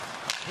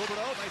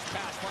Huberdeau, nice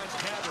pass, finds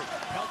Cameron.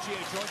 Peltier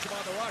joins him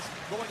on the rush,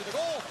 going to the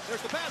goal.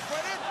 There's the pass,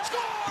 right in,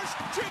 scores!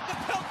 Jacob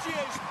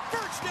Peltier's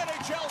first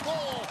NHL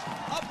goal.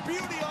 A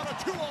beauty on a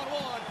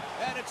 2-on-1,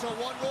 and it's a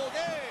 1-goal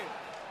game.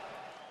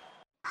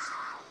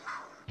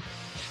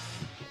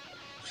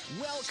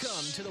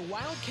 Welcome to the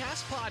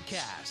Wildcast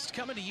Podcast,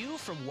 coming to you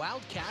from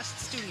Wildcast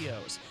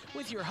Studios,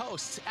 with your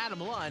hosts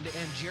Adam Lund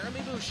and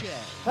Jeremy Boucher.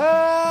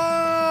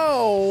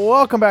 Oh,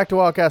 welcome back to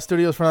Wildcast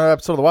Studios for another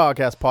episode of the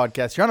Wildcast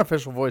Podcast, your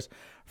unofficial voice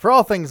for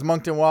all things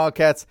Moncton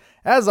Wildcats.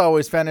 As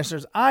always, fan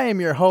listeners, I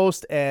am your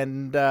host,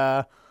 and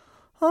all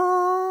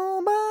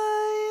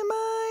by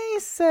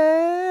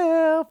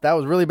myself. That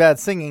was really bad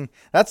singing.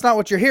 That's not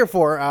what you're here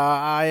for.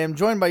 I am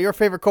joined by your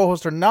favorite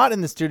co-host, or not in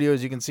the studio,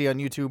 as you can see on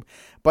YouTube,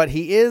 but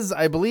he is,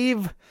 I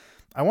believe,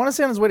 I want to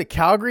say on his way to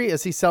Calgary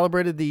as he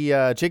celebrated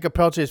the Jacob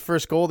Peltier's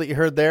first goal that you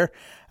heard there.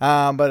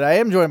 But I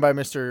am joined by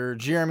Mr.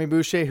 Jeremy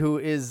Boucher, who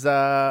is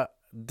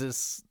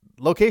this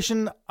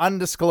location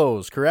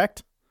undisclosed,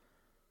 correct?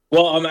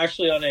 Well, I'm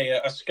actually on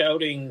a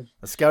scouting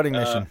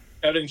mission.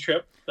 Scouting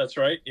trip. That's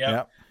right.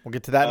 Yeah. We'll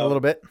get to that in a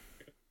little bit.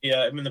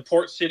 Yeah, I'm in the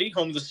Port City,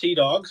 home of the Sea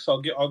Dogs.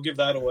 I'll give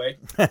that away.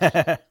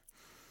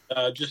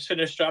 Just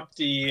finished up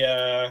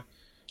the.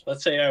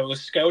 Let's say I was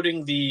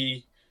scouting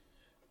the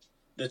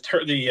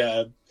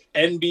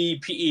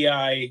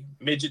NBPEI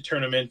midget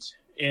tournament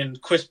in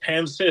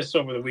Quispamsis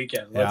over the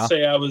weekend. Let's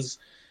say I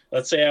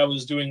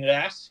was doing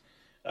that,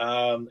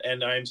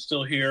 and I'm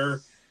still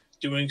here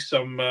doing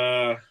some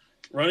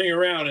running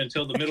around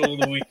until the middle of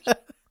the week.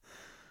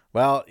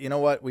 Well, you know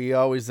what? We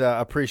always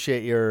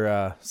appreciate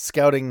your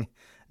scouting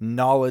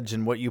knowledge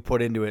and what you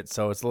put into it.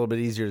 So it's a little bit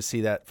easier to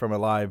see that from a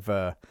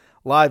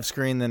live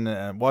screen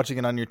than watching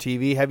it on your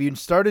TV. Have you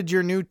started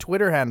your new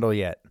Twitter handle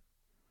yet?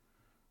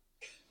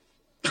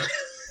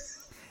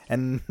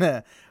 And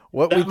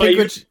what we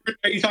think?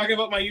 Are you talking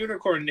about my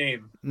unicorn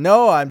name?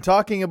 No, I'm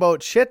talking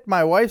about shit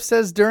my wife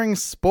says during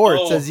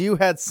sports. As you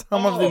had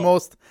some of the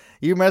most.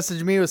 You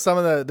messaged me with some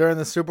of the during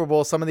the Super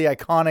Bowl, some of the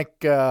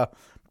iconic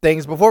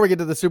things. Before we get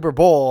to the Super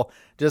Bowl,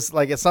 just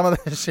like some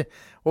of the shit.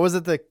 What was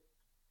it? The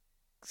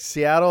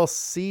Seattle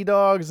Sea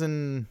Dogs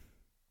and.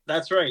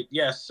 That's right.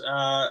 Yes,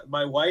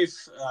 my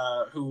wife,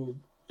 who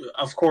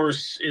of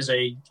course is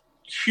a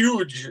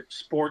huge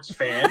sports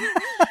fan.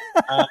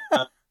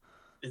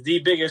 The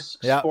biggest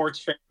sports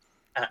fan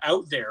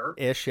out there.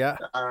 Ish, yeah.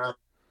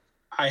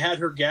 I had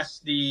her guess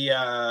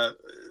the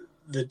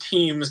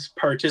teams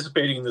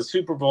participating in the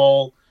Super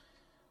Bowl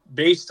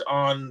based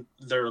on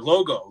their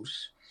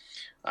logos.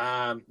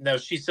 Now,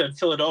 she said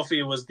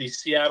Philadelphia was the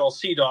Seattle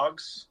Sea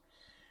Dogs,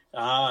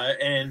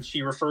 and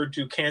she referred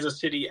to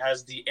Kansas City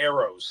as the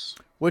Arrows.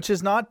 Which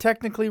is not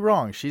technically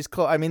wrong. She's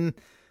close. I mean,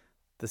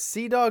 the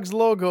Sea Dogs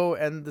logo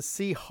and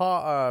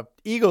the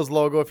Eagles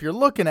logo, if you're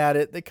looking at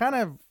it, they kind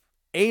of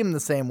aim the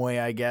same way,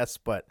 I guess,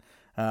 but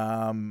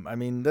I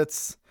mean,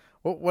 that's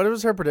what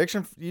was her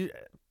prediction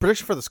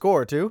for the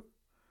score too?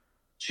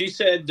 She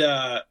said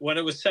when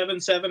it was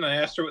 7-7, I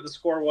asked her what the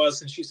score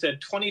was, and she said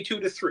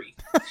 22-3.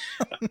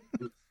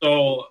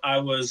 So I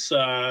was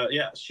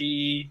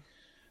she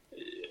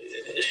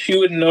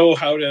wouldn't know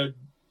how to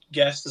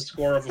guess the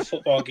score of a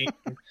football game.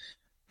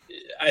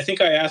 I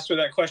think I asked her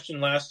that question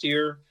last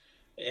year,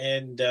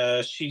 and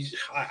I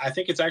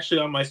think it's actually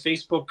on my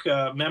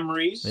Facebook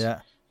memories. Yeah.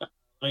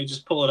 Let me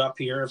just pull it up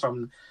here.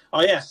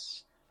 Oh,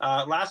 yes.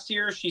 Last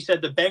year, she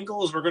said the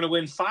Bengals were going to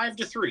win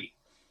 5-3.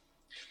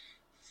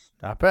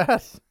 Not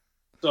bad.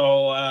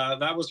 So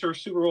that was her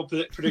Super Bowl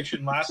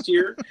prediction last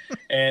year.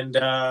 And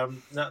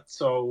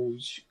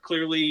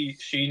clearly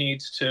she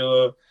needs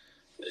to,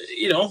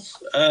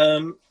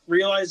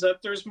 realize that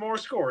there's more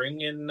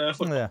scoring in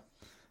football. Yeah.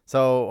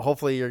 So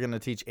hopefully you're going to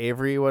teach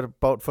Avery what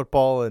about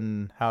football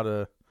and how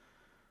to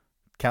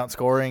count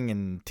scoring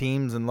and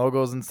teams and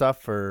logos and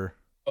stuff for...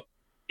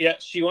 Yeah,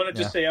 she wanted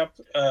to stay up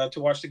to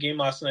watch the game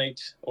last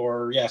night,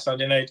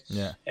 Sunday night.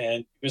 Yeah.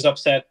 And she was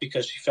upset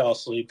because she fell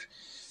asleep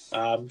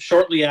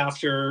shortly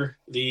after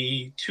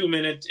the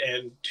 2-minute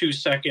and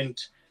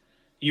 2-second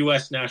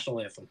U.S.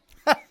 national anthem.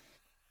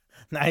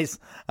 Nice.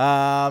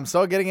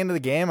 So getting into the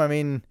game, I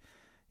mean,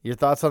 your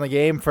thoughts on the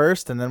game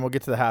first, and then we'll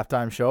get to the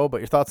halftime show.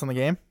 But your thoughts on the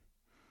game?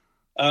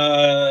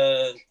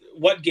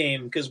 What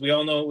game? Because we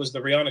all know it was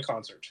the Rihanna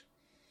concert.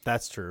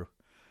 That's true.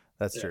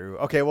 That's true.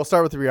 Okay, we'll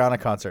start with the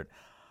Rihanna concert.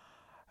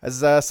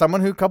 As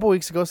someone who a couple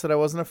weeks ago said I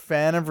wasn't a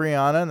fan of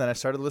Rihanna, and then I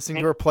started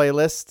listening to her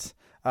playlist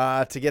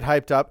to get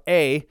hyped up.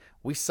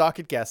 We suck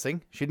at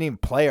guessing. She didn't even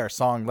play our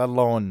song, let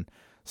alone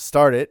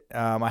start it.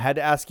 I had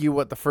to ask you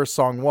what the first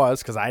song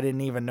was because I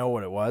didn't even know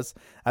what it was.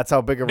 That's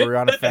how big of a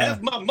Rihanna fan.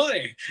 Have my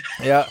money.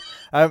 Yeah,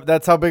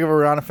 that's how big of a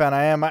Rihanna fan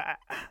I am.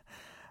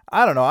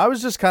 I don't know. I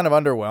was just kind of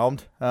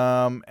underwhelmed,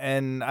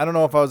 and I don't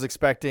know if I was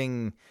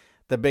expecting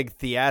the big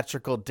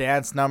theatrical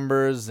dance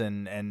numbers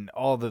and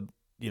all the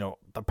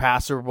the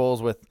past Super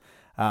Bowls with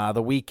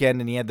the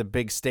weekend, and he had the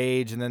big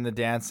stage and then the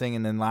dancing,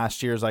 and then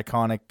last year's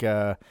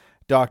iconic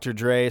Dr.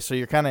 Dre. So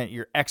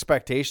your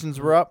expectations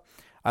were up.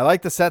 I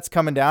like the sets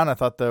coming down. I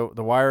thought the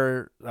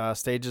wire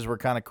stages were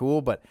kind of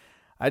cool, but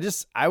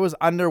I was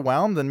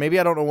underwhelmed, and maybe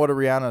I don't know what a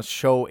Rihanna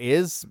show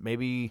is.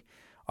 Maybe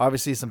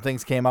obviously some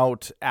things came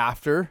out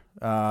after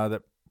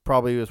that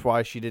probably was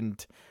why she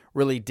didn't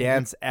really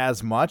dance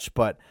as much,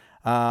 but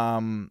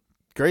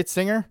great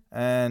singer,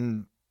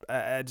 and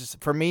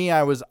just for me,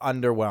 I was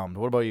underwhelmed.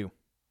 What about you?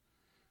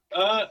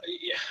 I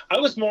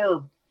was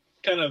more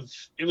kind of.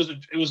 It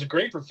was a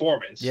great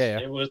performance. Yeah.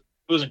 It was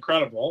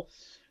incredible,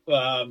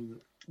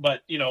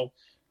 but you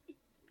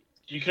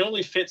can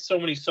only fit so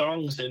many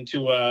songs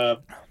into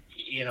a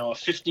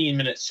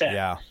 15-minute set.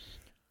 Yeah.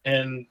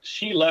 And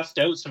she left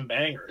out some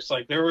bangers.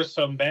 Like there were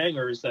some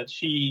bangers that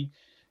she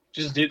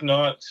just did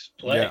not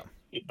play.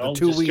 Yeah. The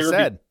two we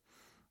said.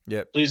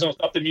 Yep. Please don't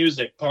stop the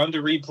music.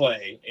 Ponder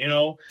replay.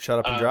 Shut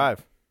up and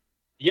drive.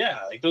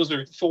 Yeah, like those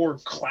are 4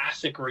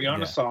 classic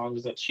Rihanna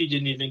songs that she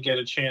didn't even get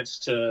a chance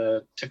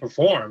to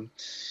perform.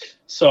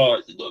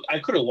 So look, I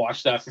could have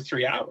watched that for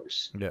 3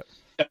 hours. Yeah.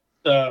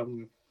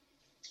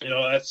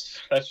 That's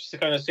just the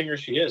kind of singer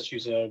she is.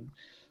 She's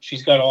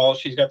got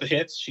the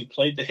hits. She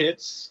played the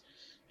hits,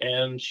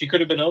 and she could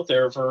have been out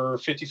there for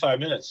 55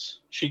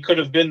 minutes. She could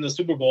have been the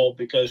Super Bowl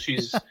because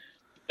she's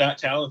that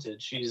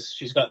talented.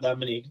 She's got that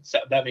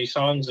many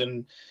songs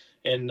in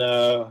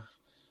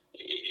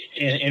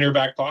her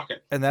back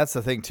pocket. And that's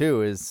the thing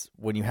too, is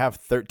when you have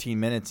 13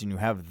 minutes and you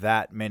have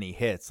that many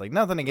hits, like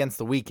nothing against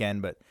The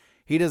Weeknd, but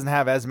he doesn't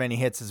have as many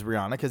hits as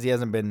Rihanna because he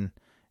hasn't been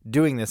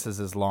doing this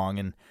as long.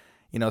 And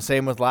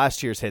same with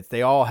last year's hits.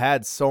 They all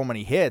had so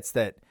many hits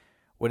that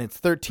when it's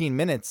 13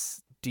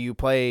 minutes, do you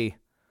play,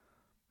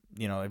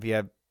 if you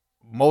have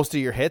most of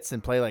your hits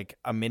and play like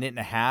a minute and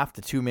a half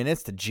to 2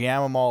 minutes to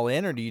jam them all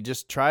in, or do you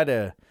just try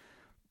to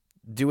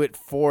do it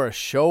for a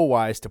show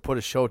wise to put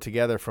a show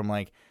together from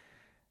like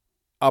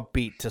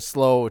upbeat to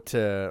slow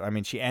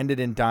to, she ended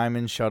in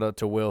Diamonds. Shout out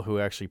to Will, who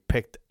actually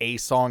picked a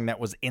song that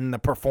was in the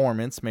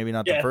performance, maybe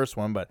not the first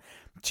one, but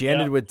she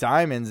ended with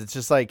Diamonds. It's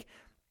just like,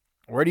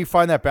 where do you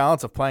find that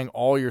balance of playing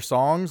all your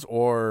songs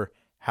or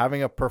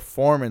having a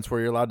performance where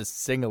you're allowed to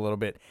sing a little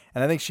bit?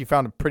 And I think she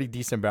found a pretty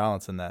decent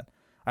balance in that.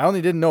 I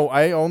only didn't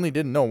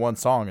know one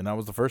song, and that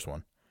was the first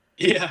one.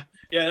 Yeah.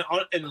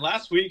 And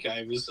last week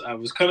I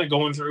was kind of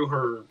going through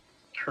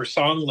her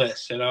song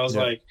list, and I was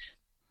like,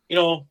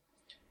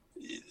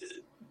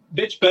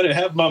 bitch better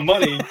have my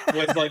money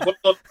with like what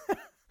the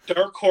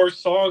dark horse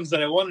songs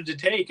that I wanted to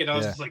take, and I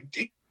was just like,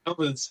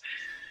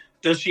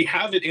 does she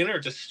have it in her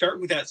to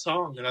start with that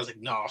song? And I was like,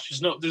 no,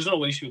 there's no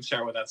way she would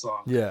start with that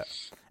song. Yeah.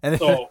 And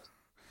so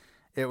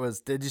it was,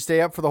 did you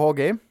stay up for the whole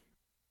game?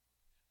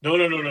 No.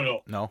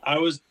 No. I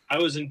was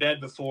in bed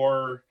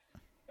before.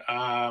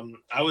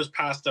 I was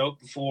passed out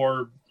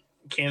before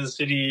Kansas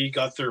City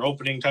got their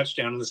opening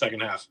touchdown in the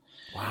second half.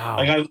 Wow.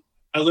 Like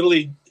I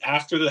literally,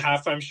 after the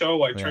halftime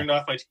show, I turned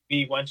off my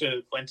TV, went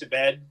to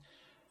bed,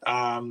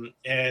 and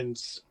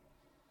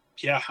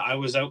I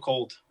was out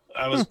cold.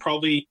 I was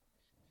probably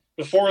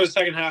before the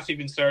second half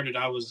even started.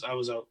 I was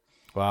out.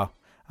 Wow.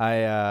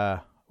 I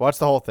watched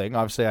the whole thing.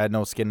 Obviously, I had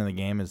no skin in the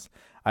game, as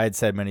I had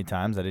said many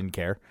times. I didn't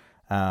care.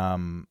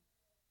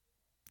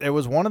 It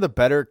was one of the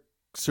better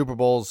Super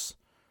Bowls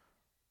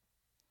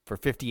for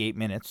 58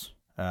 minutes.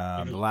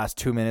 The last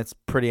 2 minutes,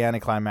 pretty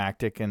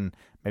anticlimactic, and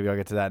maybe I'll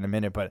get to that in a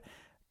minute. But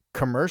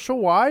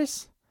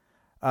commercial-wise,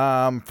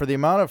 for the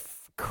amount of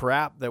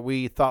crap that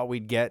we thought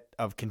we'd get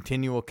of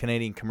continual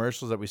Canadian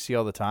commercials that we see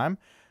all the time,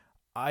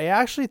 I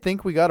actually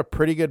think we got a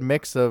pretty good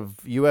mix of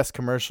U.S.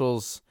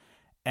 commercials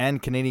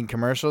and Canadian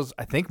commercials.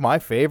 I think my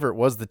favorite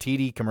was the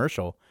TD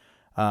commercial.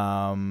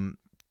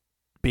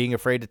 Being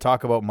afraid to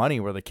talk about money,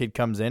 where the kid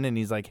comes in and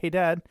he's like, "Hey,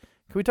 Dad,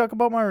 can we talk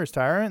about my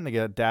retirement?" And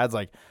the dad's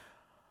like,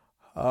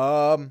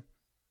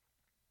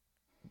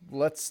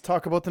 let's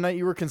talk about the night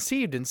you were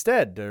conceived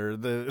instead. Or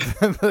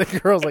the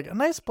girl's like, "A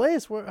nice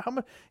place. How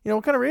much?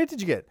 What kind of rate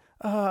did you get?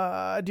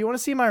 Do you want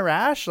to see my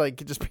rash?"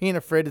 Like, just being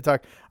afraid to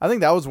talk. I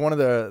think that was one of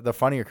the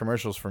funnier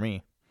commercials for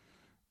me.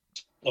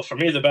 Well, for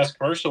me, the best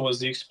commercial was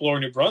the Explore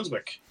New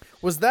Brunswick.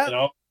 Was that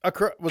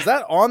was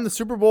that on the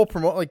Super Bowl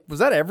promote? Like, was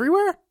that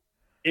everywhere?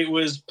 It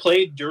was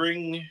played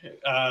during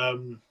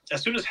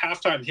as soon as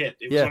halftime hit.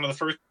 It was one of the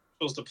first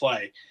commercials to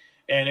play,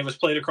 and it was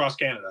played across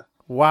Canada.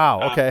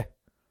 Wow. Okay.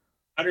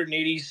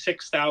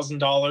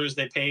 $186,000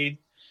 they paid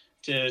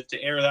to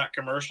air that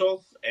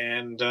commercial,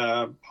 and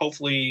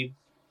hopefully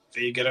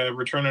they get a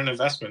return on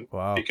investment.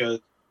 Wow. Because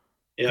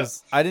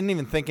I didn't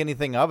even think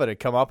anything of it.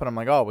 It come up, and I'm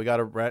like, oh, we got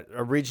a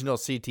regional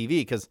CTV,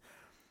 because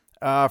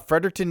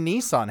Fredericton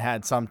Nissan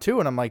had some too,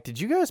 and I'm like, did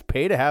you guys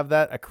pay to have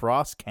that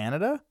across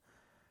Canada?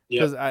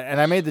 Because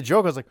I made the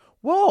joke. I was like,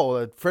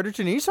 whoa,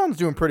 Fredericton Nissan's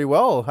doing pretty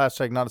well. #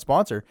 not a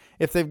sponsor.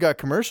 If they've got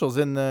commercials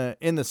in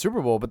the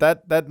Super Bowl, but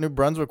that New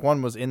Brunswick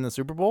one was in the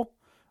Super Bowl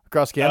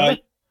across Canada.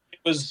 It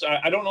was.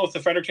 I don't know if the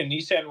Fredericton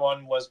Nissan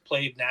one was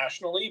played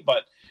nationally,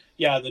 but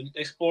yeah, the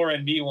Explore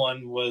NB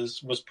one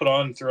was put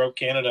on throughout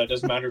Canada. It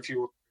doesn't matter if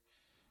you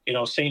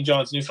were, St.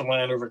 John's,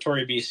 Newfoundland, or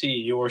Victoria,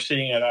 BC. You were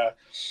seeing an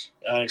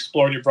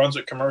Explore New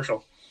Brunswick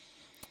commercial.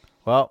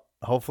 Well,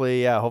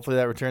 hopefully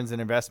that returns an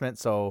investment.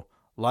 So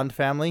Lund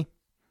family,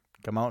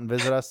 come out and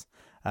visit us.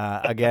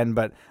 again.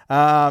 But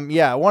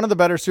yeah, one of the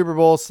better Super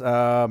Bowls.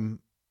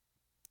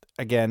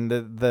 Again,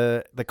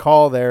 the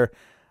call there,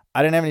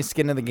 I didn't have any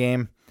skin in the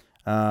game.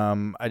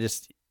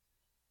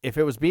 If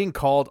it was being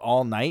called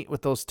all night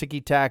with those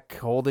ticky-tack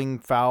holding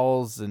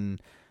fouls and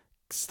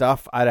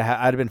stuff, I'd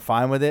have been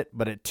fine with it.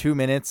 But at 2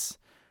 minutes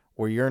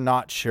where you're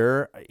not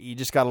sure, you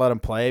just got to let them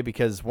play,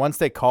 because once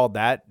they called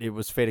that, it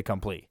was fait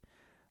accompli.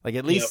 Like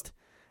at least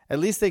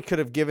they could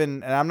have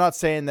given, and I'm not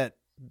saying that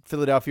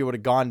Philadelphia would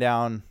have gone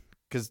down,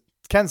 because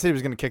Kansas City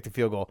was going to kick the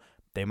field goal.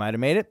 They might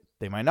have made it.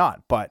 They might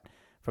not, but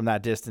from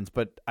that distance.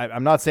 But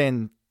I'm not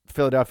saying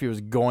Philadelphia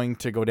was going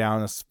to go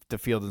down the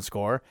field and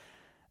score.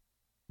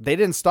 They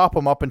didn't stop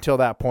them up until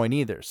that point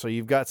either. So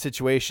you've got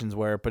situations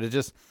where, but it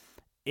just,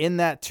 in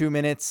that 2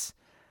 minutes,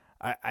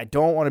 I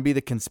don't want to be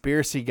the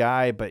conspiracy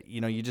guy, but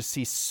you just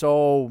see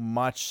so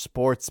much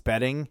sports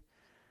betting.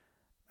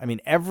 I mean,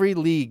 every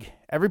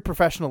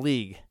professional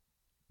league,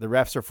 the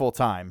refs are full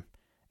time,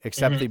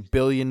 except the $1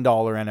 billion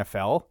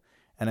NFL.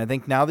 And I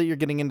think now that you're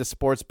getting into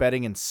sports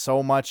betting and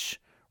so much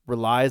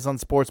relies on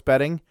sports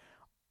betting,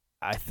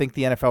 I think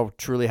the NFL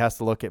truly has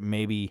to look at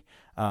maybe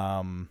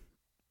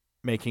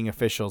making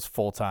officials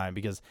full time,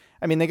 because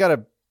I mean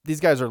these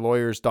guys are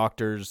lawyers,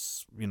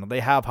 doctors, they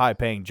have high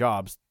paying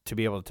jobs to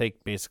be able to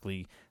take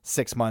basically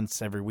 6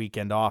 months every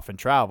weekend off and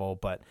travel,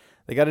 but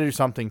they got to do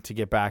something to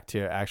get back to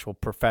actual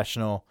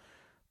professional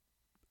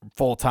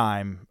full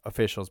time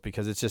officials,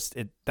 because it's just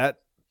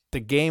that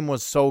the game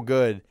was so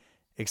good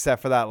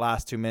except for that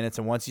last 2 minutes,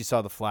 and once you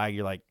saw the flag,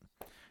 you're like,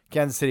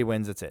 Kansas City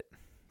wins, that's it.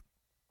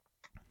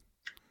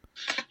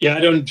 Yeah,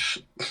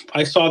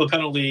 I saw the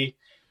penalty,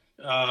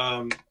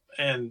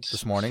 and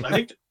this morning,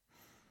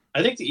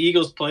 I think the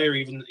Eagles player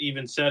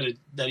even said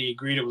that he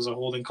agreed it was a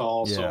holding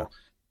call. Yeah. So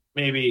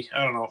maybe,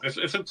 I don't know, if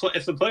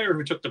the player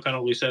who took the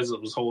penalty says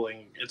it was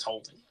holding, it's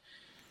holding.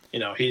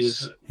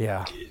 He's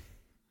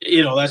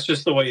that's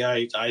just the way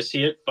I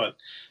see it. But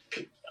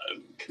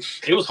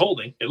it was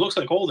holding. It looks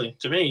like holding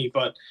to me.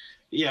 But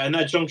yeah, in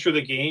that juncture of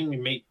the game,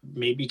 you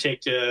maybe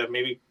take the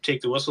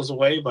whistles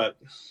away, but.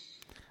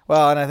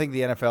 Well, and I think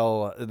the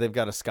NFL, they've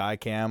got a sky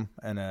cam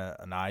and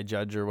an eye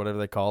judge or whatever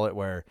they call it,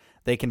 where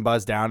they can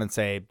buzz down and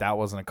say that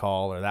wasn't a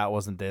call or that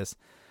wasn't this.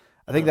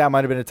 I think that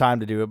might have been a time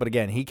to do it. But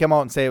again, he came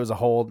out and say it was a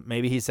hold.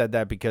 Maybe he said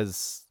that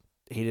because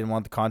he didn't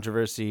want the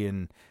controversy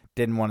and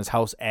didn't want his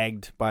house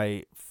egged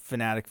by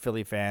fanatic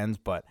Philly fans.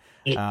 But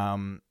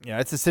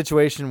it's a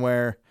situation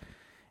where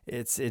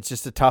it's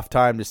just a tough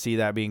time to see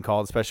that being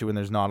called, especially when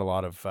there's not a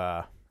lot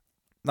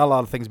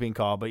of things being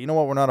called. But you know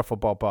what? We're not a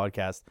football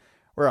podcast.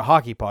 We're a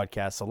hockey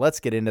podcast, so let's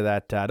get into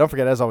that. Don't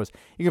forget, as always,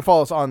 you can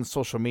follow us on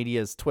social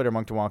medias, Twitter,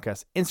 Moncton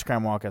Wildcast,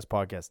 Instagram, Wildcast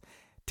Podcast,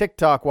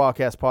 TikTok,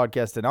 Wildcast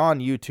Podcast, and on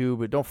YouTube.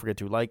 But don't forget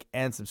to like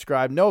and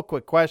subscribe. No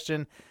quick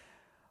question,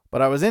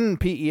 but I was in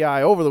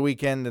PEI over the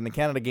weekend, and the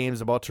Canada Games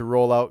about to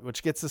roll out,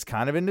 which gets us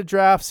kind of into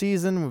draft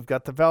season. We've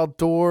got the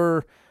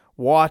Val-d'Or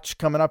watch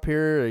coming up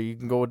here. You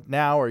can go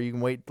now or you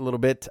can wait a little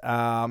bit.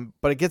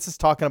 But it gets us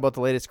talking about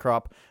the latest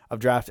crop of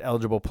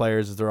draft-eligible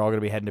players, as they're all going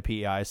to be heading to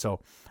PEI. So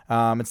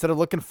instead of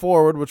looking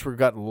forward, which we've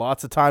got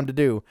lots of time to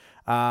do,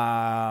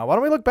 why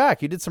don't we look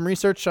back? You did some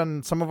research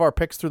on some of our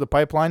picks through the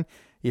pipeline.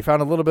 You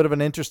found a little bit of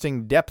an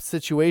interesting depth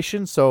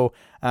situation. So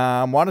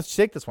why don't you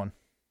take this one?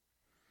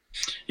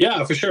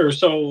 Yeah, for sure.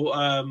 So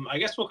I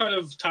guess we'll kind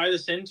of tie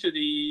this into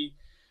the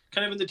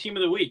team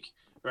of the week,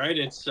 right?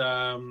 It's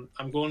I'm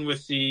going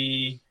with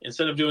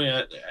instead of doing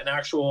an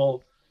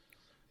actual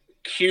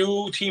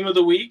Q team of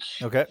the week.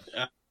 Okay.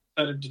 I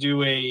decided to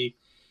do a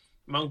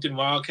Moncton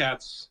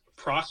Wildcats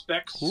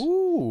prospects.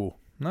 Ooh,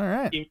 all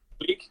right. Team of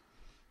the week.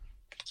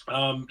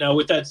 Now,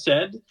 with that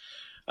said,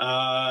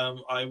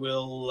 I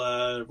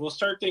will we'll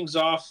start things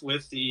off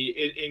with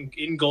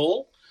in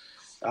goal.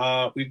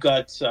 We've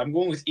got I'm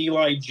going with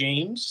Eli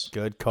James.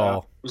 Good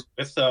call.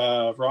 With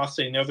Ross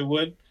A.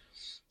 Netherwood.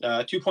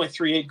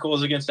 2.38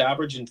 goals against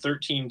average in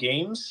 13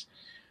 games.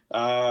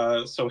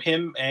 So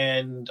him,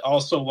 and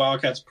also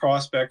Wildcats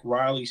prospect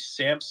Riley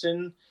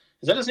Sampson.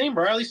 Is that his name,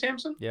 Riley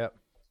Sampson? Yep.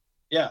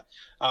 Yeah.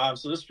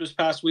 So this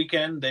past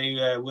weekend,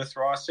 they with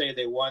Ross A,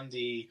 they won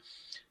the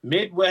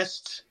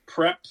Midwest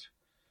Prep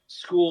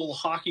School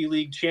Hockey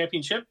League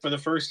Championship for the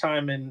first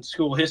time in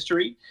school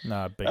history.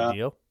 Not a big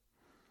deal.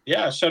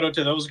 Yeah, shout out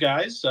to those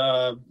guys.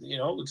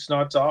 It's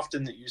not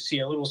often that you see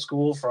a little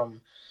school from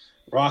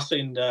Ross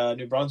and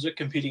New Brunswick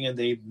competing in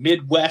the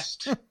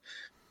Midwest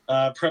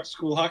Prep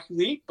School Hockey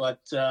League, but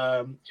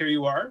here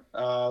you are.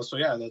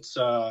 That's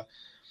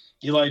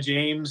Eli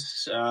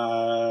James,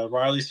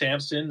 Riley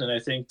Sampson, and I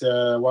think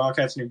the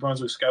Wildcats New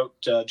Brunswick scout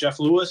Jeff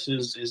Lewis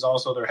is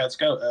also their head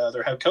scout,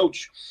 their head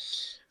coach.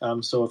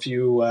 So a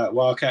few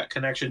Wildcat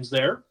connections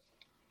there.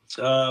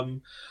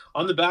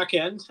 On the back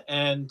end,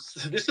 and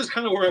this is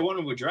kind of where I want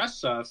to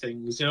address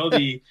things.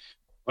 When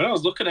I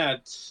was looking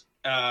at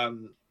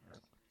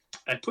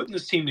putting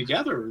this team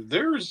together,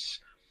 there's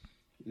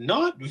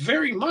not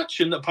very much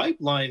in the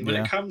pipeline when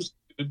it comes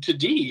to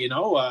D.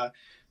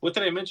 what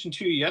did I mention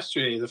to you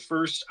yesterday? The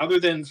first, other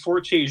than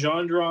Fortier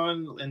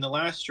Gendron in the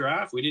last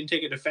draft, we didn't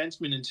take a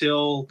defenseman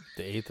until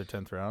the 8th or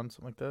 10th round,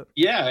 something like that.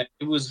 Yeah,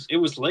 it was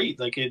late.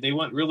 Like they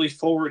went really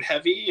forward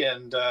heavy,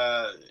 and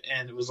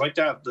it was like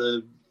that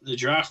the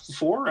draft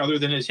before. Other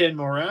than Etienne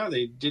Morin,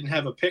 they didn't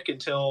have a pick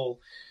until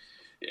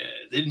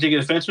they didn't take a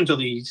defenseman until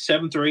the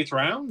 7th or 8th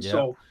round. Yeah.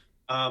 So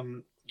I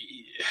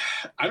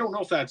don't know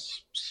if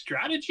that's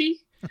strategy.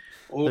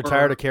 Or, They're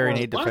tired of carrying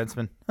 8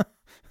 defensemen.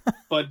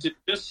 But it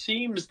just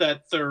seems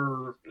that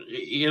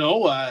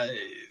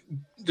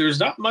there's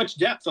not much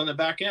depth on the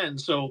back end.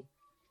 So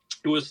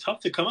it was tough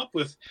to come up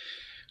with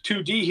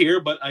 2D here,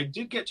 but I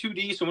did get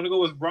 2D. So I'm going to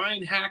go with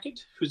Ryan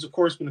Hackett, who's, of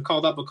course, been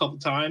called up a couple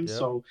times. Yep.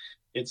 So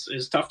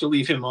it's tough to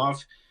leave him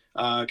off.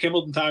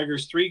 Campbellton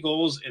Tigers, 3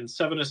 goals and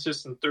 7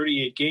 assists in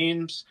 38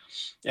 games.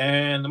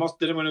 And I'm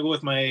going to go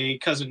with my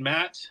cousin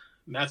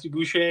Matthew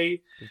Boucher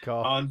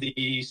on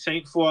the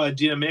Saint Foy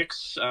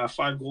Dynamics,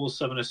 5 goals,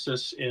 7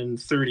 assists in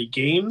 30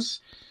 games.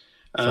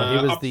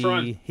 So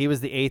he was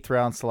the 8th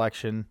round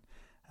selection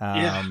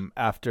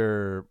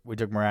after we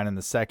took Moran in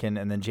the 2nd,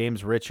 and then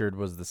James Richard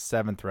was the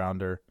 7th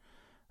rounder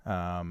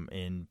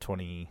in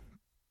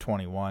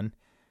 2021.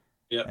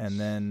 Yeah. And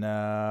then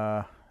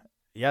the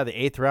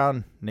 8th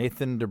round,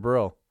 Nathan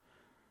DeBrill.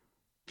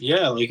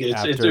 Yeah, like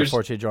after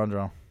Fortier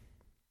Gendron.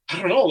 I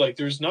don't know. Like,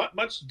 there's not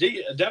much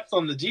depth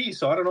on the D,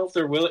 so I don't know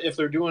if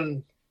they're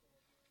doing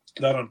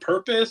that on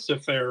purpose.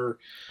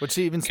 Which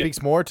even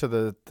speaks more to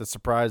the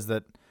surprise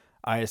that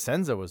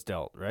Iasenza was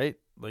dealt, right?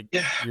 Like,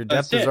 your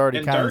depth is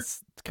already kind of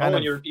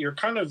you're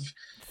kind of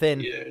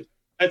thin.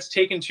 That's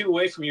taken 2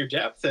 away from your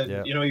depth, and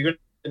you're going to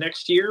the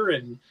next year.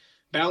 And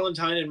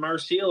Ballantyne and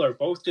Marcel are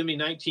both going to be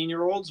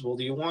 19-year-olds. Well,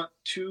 do you want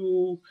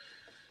 2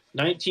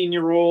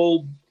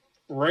 19-year-old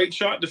right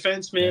shot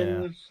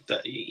defenseman?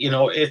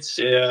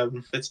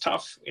 It's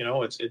tough.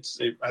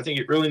 I think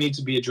it really needs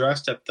to be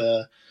addressed at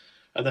the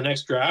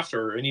next draft,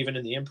 and even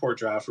in the import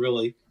draft,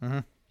 really. Mm-hmm.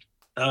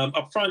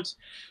 Up front,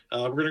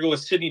 we're going to go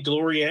with Sidney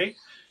Delorier,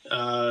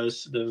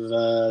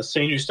 the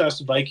St. Eustache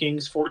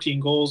Vikings, 14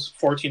 goals,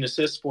 14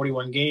 assists,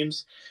 41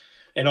 games,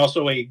 and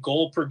also a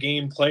goal per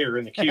game player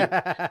in the queue.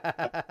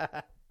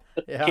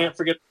 Can't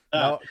forget that.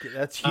 No,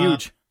 that's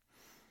huge.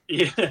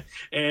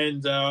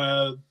 And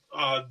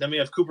then we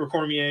have Cooper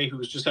Cormier,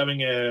 who's just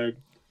having a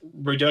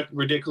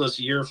ridiculous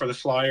year for the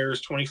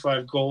Flyers,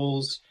 25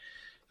 goals,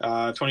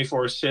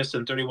 24 assists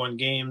in 31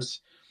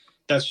 games.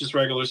 That's just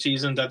regular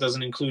season. That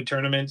doesn't include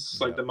tournaments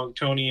like the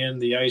Monktonian,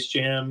 the Ice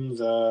Jam,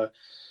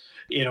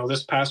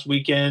 this past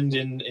weekend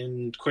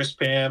in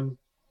Quispam.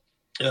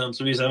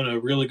 So he's having a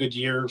really good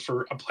year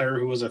for a player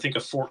who was, I think, a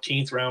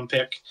 14th round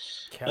pick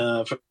for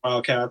the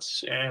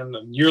Wildcats. And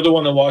you're the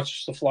one that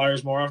watches the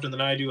Flyers more often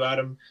than I do,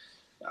 Adam.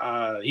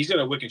 He's got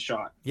a wicked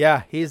shot.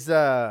 Yeah, he's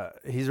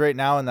right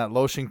now in that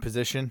Loshing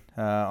position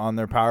on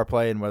their power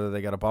play, and whether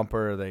they got a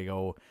bumper or they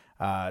go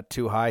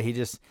too high,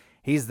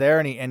 he's there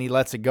and he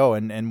lets it go.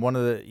 And one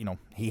of the,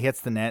 he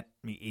hits the net,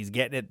 he's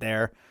getting it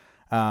there,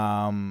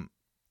 and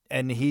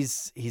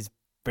he's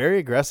very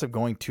aggressive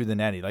going to the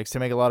net. He likes to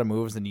make a lot of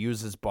moves and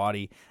use his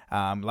body.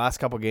 Last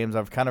couple of games,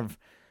 I've kind of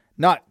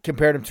not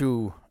compared him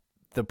to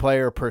the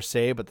player per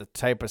se, but the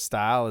type of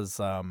style is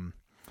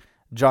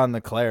John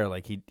Leclerc.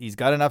 Like he's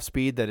got enough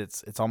speed that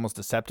it's almost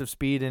deceptive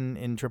speed in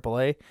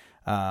AAA.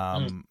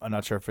 I'm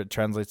not sure if it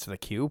translates to the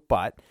Q,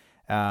 but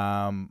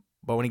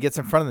when he gets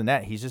in front of the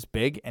net, he's just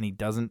big and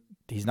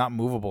he's not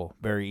movable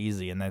very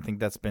easy. And I think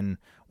that's been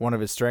one of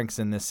his strengths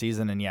in this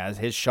season. And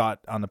his shot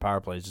on the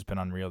power play has just been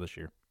unreal this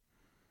year.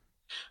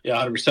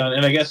 Yeah, 100%.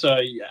 And I guess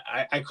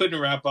I couldn't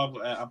wrap up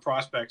a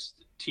prospects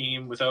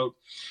team without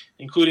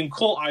including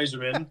Cole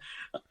Eiserman.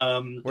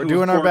 We're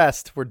doing our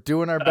best. We're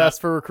doing our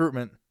best for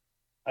recruitment.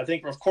 I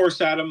think, of course,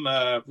 Adam,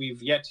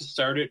 we've yet to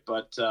start it,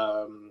 but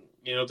the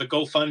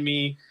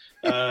GoFundMe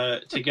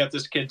to get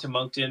this kid to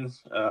Moncton,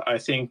 I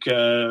think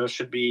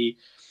should be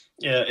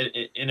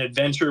an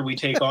adventure we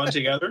take on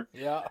together.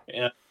 Yeah.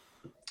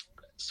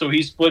 So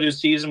he split his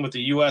season with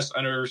the U.S.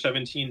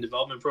 Under-17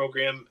 development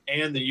program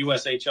and the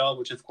USHL,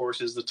 which, of course,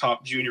 is the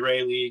top junior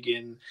A league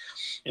in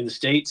the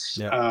States.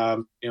 Yeah.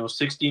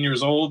 16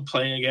 years old,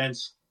 playing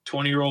against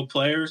 20-year-old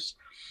players.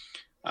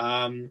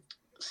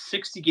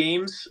 60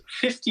 games,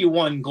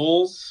 51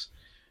 goals,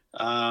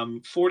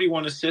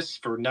 41 assists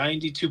for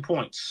 92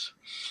 points.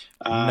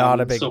 Not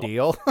a big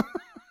deal.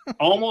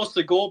 Almost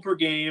a goal per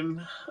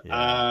game.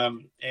 Yeah.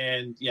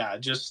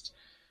 Just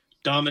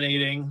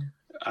dominating.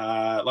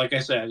 Like I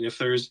said, if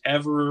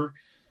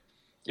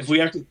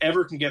we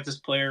ever can get this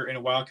player in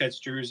a Wildcats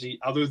jersey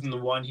other than the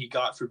one he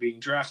got for being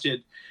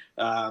drafted,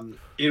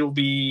 he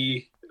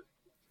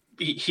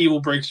will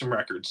break some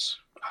records.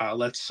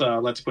 Let's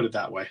put it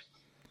that way.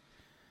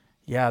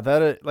 Yeah,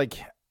 that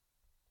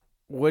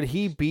would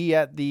he be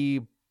at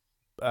the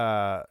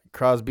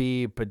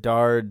Crosby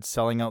Bedard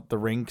selling out the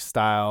rink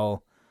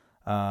style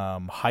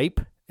hype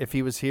if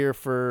he was here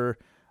for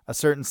a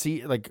certain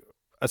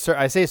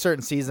I say a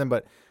certain season,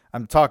 but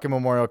I'm talking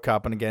Memorial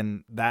Cup, and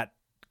again, that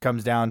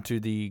comes down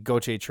to the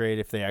Gauthier trade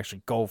if they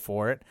actually go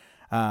for it.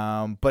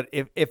 But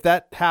if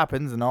that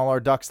happens and all our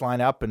ducks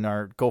line up and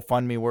our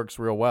GoFundMe works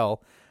real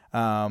well,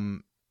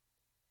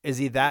 is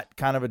he that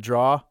kind of a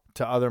draw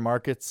to other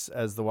markets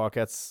as the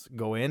Wildcats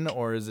go in,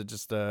 or is it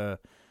just a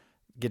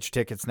get your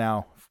tickets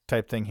now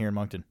type thing here in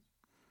Moncton?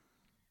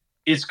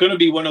 It's going to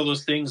be one of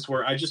those things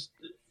where I just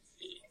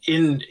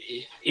in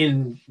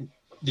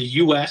the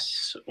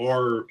U.S.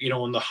 or in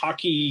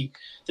the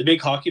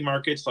big hockey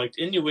markets, like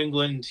in New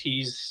England,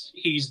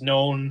 he's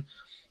known.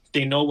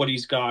 They know what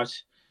he's got.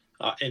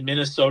 In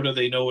Minnesota,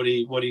 they know what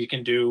he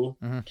can do.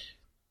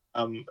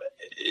 Mm-hmm.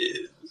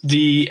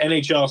 The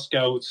NHL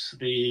scouts,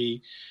 the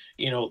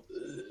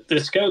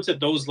scouts at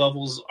those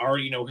levels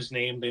already know his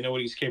name. They know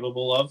what he's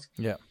capable of.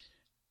 Yeah.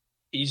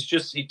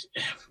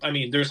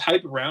 There's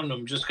hype around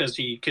him just because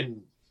he's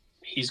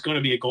going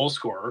to be a goal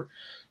scorer.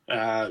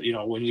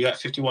 When you got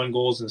 51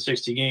 goals in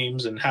 60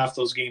 games and half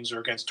those games are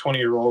against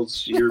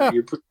 20-year-olds,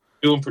 you're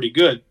doing pretty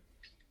good.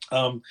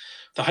 The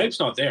hype's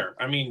not there.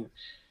 I mean,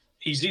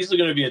 he's easily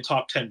going to be a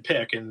top 10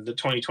 pick in the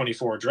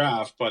 2024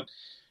 draft, but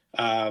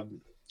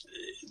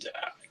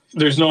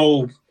there's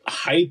no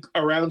hype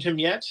around him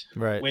yet,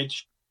 right?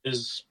 Which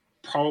is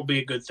probably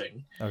a good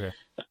thing. Okay.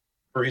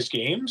 For his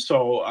game.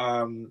 So,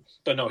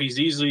 but no, he's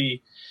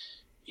easily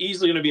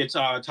going to be a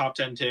top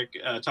 10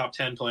 top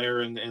 10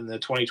 player in the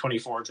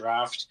 2024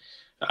 draft.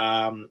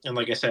 And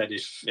like I said,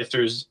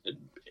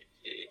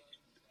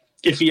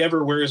 if he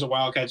ever wears a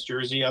Wildcats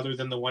jersey other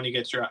than the one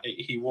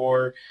he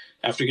wore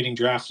after getting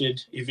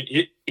drafted,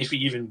 if he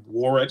even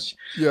wore it,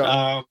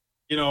 yeah.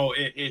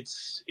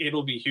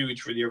 It'll be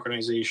huge for the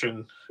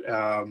organization.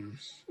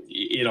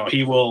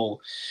 He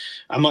will.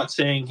 I'm not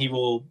saying he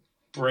will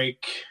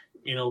break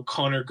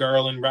Connor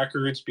Garland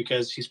records,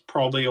 because he's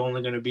probably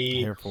only going to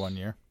be here for 1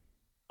 year,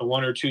 a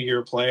 1 or 2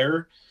 year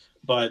player,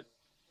 but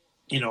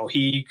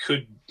he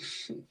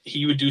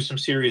would do some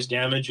serious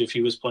damage if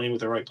he was playing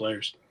with the right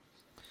players.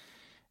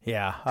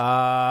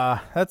 Yeah.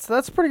 That's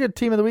a pretty good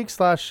team of the week /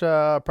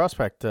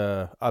 prospect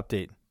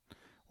update.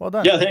 Well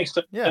done. Yeah. Thanks.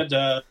 Yeah.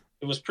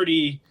 It was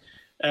pretty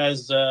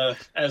as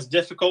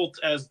difficult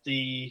as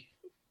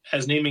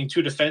naming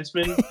two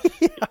defensemen.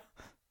 Yeah.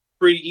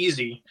 Pretty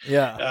easy.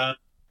 Yeah.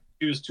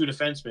 Choose two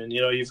defensemen.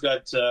 You've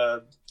got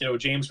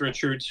James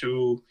Richards,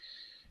 who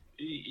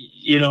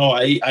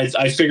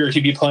I figured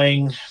he'd be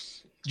playing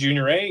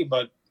Junior A,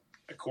 but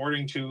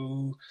according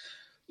to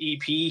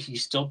EP,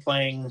 he's still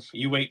playing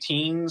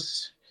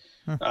U18s.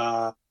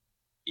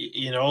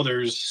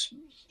 There's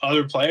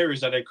other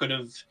players that I could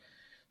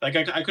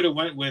have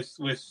went with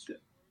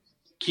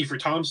Kiefer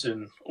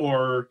Thompson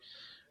or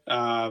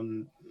but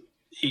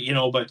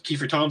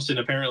Kiefer Thompson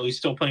apparently is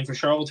still playing for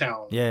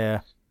Charlottetown.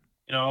 Yeah.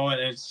 And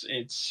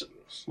it's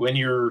when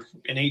you're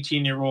an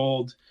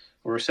 18-year-old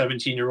or a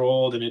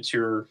 17-year-old and it's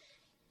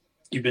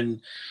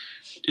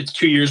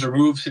 2 years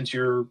removed since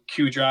your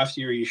Q draft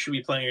year, you should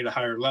be playing at a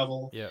higher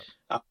level. Yeah.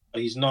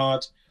 He's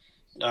not.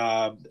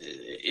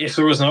 If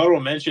there was an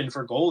honorable mention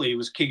for goalie, it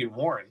was Keegan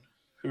Warren,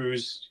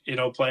 who's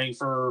playing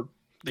for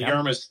the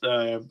Yarmouth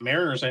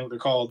Mariners, I think they're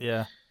called.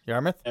 Yeah.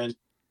 Yarmouth. And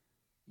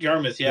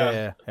Yarmouth,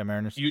 yeah. Yeah,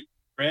 Mariners.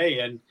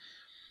 And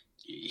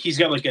he's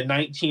got like a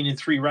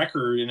 19-3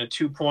 record and a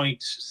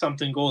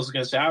 2-point-something goals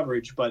against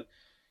average, but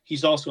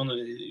he's also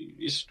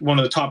he's one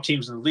of the top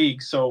teams in the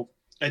league. So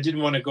I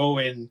didn't want to go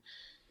in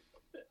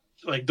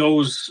like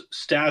those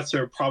stats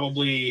are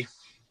probably,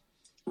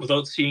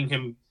 without seeing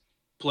him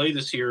play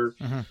this year,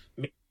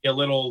 maybe a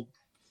little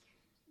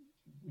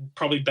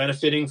probably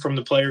benefiting from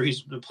the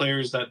players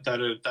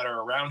that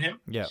are around him.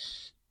 Yeah.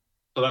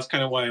 So that's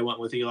kind of why I went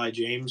with Eli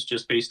James,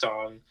 just based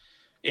on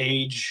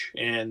age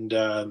and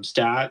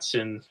stats.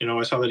 And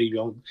I saw that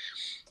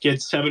he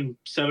had seven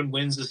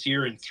wins this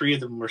year, and 3 of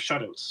them were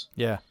shutouts.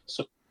 Yeah.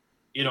 So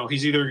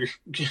he's either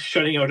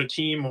shutting out a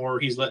team or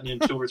he's letting in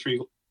 2 or 3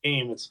 goals a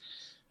game. It's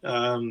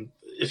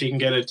if he can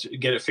get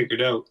it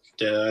figured out,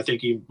 I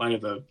think he might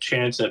have a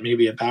chance at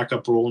maybe a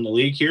backup role in the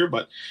league here.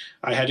 But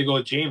I had to go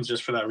with James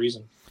just for that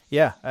reason.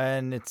 Yeah,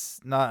 and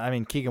it's not. I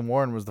mean, Keegan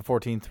Warren was the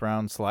 14th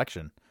round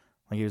selection.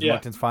 Like he was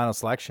Moncton's final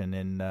selection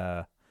in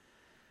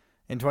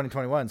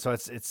 2021. So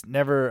it's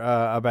never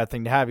a bad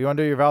thing to have. You want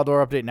to do your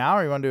Val-d'Or update now,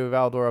 or you want to do a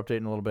Val-d'Or update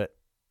in a little bit?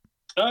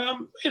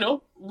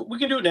 We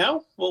can do it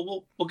now.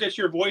 We'll get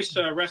your voice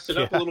rested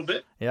up a little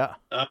bit. Yeah.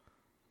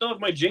 Still have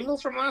my jingle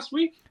from last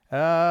week?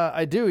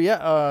 I do,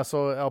 yeah.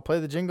 So I'll play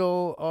the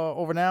jingle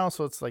over now.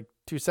 So it's like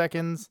 2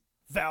 seconds.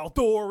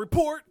 Val-d'Or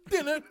report.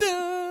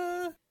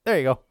 There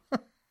you go.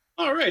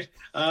 All right.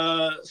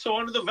 So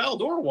under the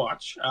Val-d'Or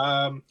watch.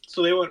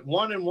 So they went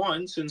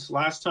 1-1 since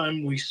last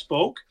time we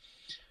spoke,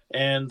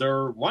 and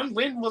their one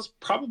win was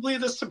probably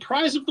the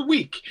surprise of the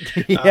week.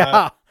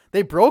 Yeah,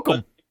 they broke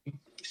them.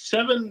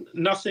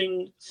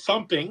 7-0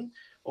 thumping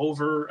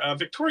over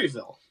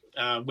Victoriaville,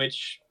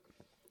 which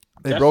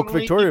they broke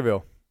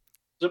Victoriaville.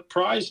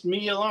 Surprised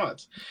me a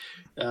lot.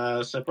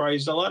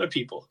 Surprised a lot of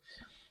people.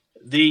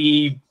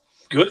 The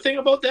good thing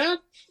about that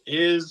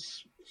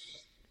is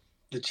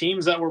the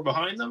teams that were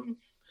behind them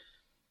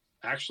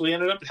actually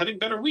ended up having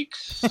better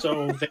weeks.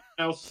 So they're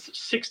now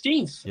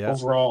 16th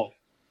overall.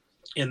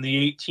 in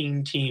the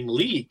 18-team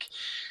league.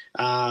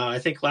 I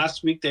think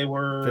last week they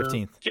were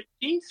 15th.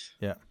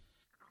 Yeah.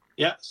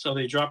 Yeah, so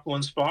they dropped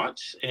one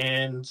spot.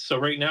 And so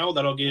right now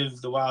that'll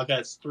give the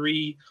Wildcats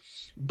 3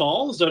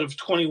 balls out of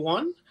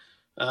 21,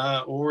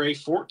 or a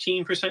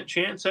 14%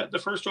 chance at the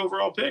first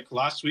overall pick.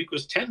 Last week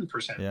was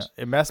 10%. Yeah,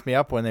 it messed me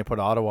up when they put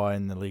Ottawa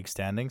in the league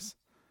standings.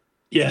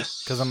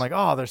 Yes. Because I'm like,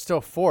 oh, there's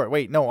still 4.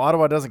 Wait, no,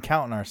 Ottawa doesn't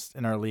count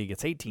in our league.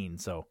 It's 18,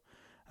 so.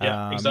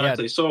 Yeah,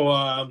 exactly.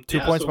 So 2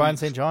 points behind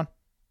St. John.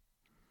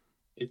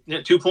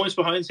 2 points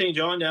behind St.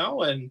 John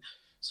now, and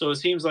so it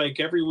seems like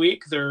every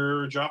week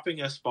they're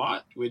dropping a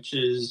spot, which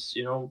is,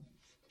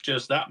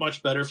 just that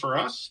much better for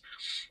us.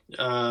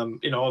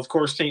 Of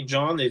course, St.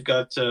 John, they've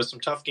got some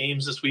tough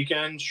games this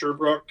weekend.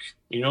 Sherbrooke,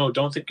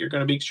 don't think you're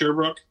going to beat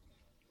Sherbrooke,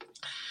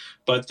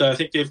 but I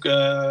think they've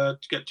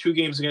got 2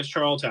 games against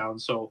Charlottetown.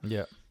 So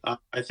yeah,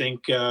 I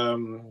think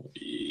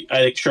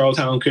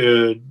Charlottetown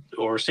could,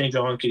 or St.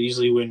 John could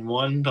easily win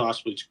one,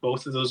 possibly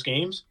both of those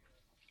games.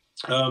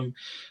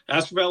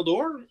 As for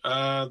Val-d'Or,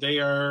 they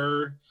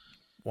are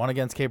 1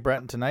 against Cape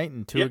Breton tonight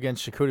and 2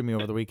 against Chicoutimi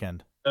over the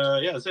weekend.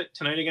 That's it.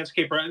 Tonight against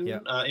Cape Breton,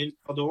 in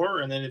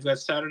Val-d'Or, and then they've got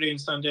Saturday and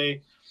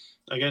Sunday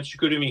against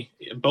Chicoutimi,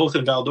 both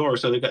in Val-d'Or.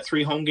 So they've got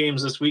 3 home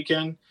games this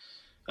weekend.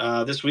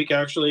 This week,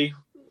 actually,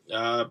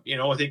 I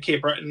think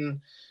Cape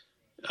Breton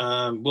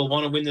will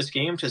want to win this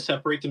game to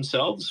separate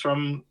themselves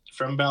from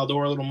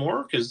Val-d'Or a little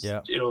more, because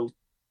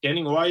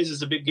standing wise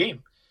is a big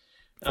game.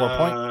 4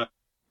 point.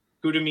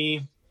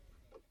 Chicoutimi,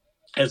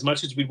 as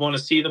much as we want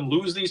to see them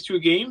lose these 2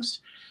 games,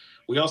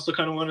 we also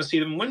kind of want to see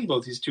them win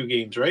both these 2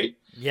 games, right?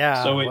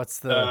 Yeah. So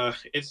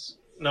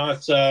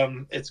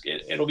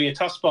it'll be a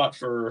tough spot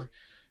for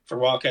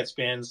Wildcats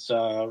fans.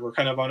 We're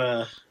kind of on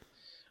a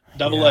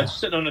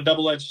sitting on a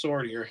double-edged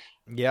sword here.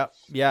 Yeah.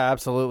 Yeah,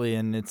 absolutely.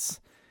 And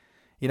it's,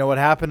 what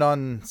happened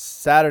on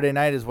Saturday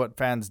night is what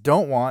fans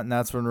don't want. And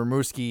that's when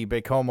Rimouski,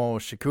 Baie-Comeau,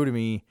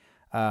 Chicoutimi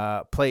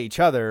play each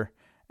other,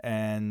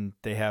 and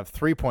they have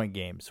 3-point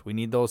games. We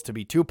need those to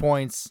be 2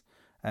 points.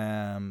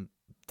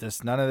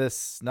 Just none of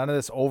this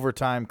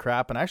overtime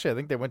crap. And actually, I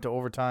think they went to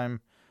overtime.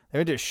 They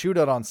went to a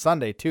shootout on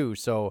Sunday too.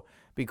 So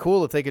it'd be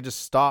cool if they could just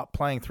stop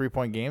playing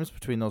 3-point games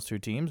between those 2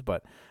 teams.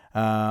 But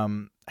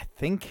I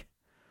think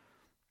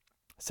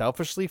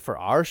selfishly for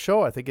our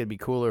show, I think it'd be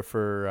cooler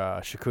for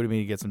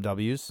Chicoutimi to get some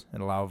W's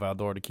and allow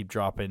Val-d'Or to keep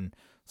dropping,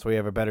 so we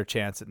have a better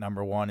chance at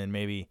number 1. And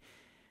maybe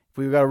if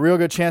we've got a real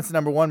good chance at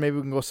number 1, maybe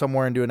we can go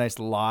somewhere and do a nice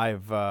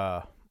live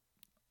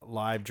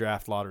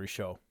draft lottery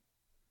show.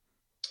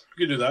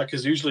 We could do that,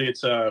 because usually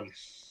it's on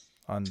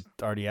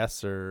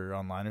RDS or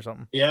online or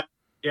something. Yeah,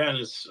 and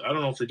I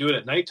don't know if they do it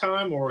at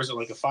nighttime, or is it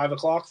like a 5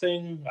 o'clock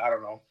thing? I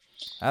don't know,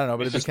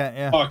 but it'd be kind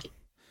of,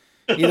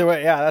 Either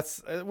way,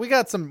 that's we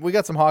got some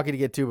hockey to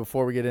get to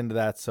before we get into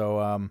that.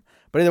 So,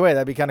 but either way,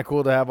 that'd be kind of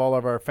cool to have all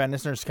of our fan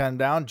listeners come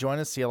down, join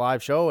us, see a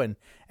live show, and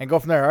go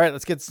from there. All right,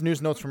 let's get some news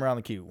and notes from around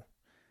the queue.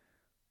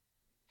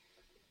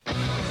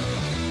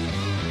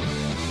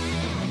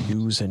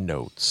 News and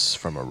notes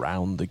from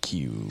around the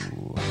queue.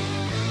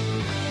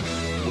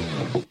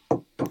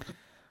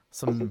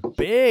 Some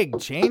big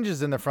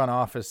changes in the front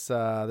office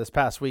this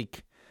past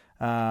week.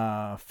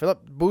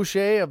 Philippe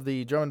Boucher of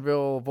the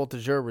Drummondville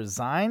Voltigeurs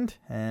resigned,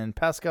 and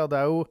Pascal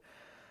Daou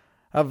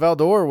of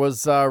Val-d'Or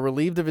was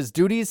relieved of his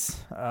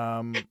duties.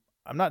 I'm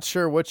not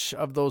sure which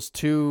of those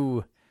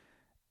 2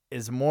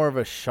 is more of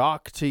a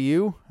shock to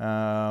you.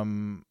 I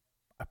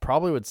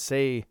probably would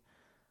say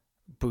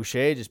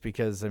Boucher, just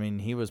because,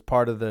 he was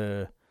part of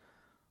the,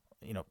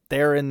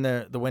 they're in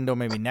the window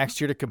maybe next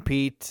year to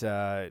compete.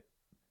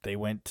 They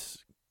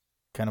went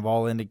kind of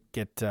all in to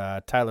get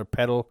Tyler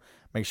Peddle,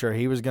 make sure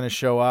he was going to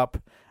show up.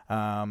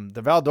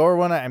 The Val-d'Or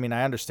one,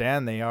 I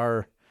understand they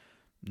are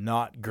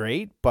not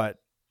great, but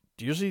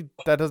usually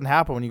that doesn't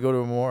happen when you go to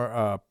a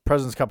more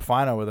President's Cup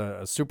final with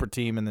a super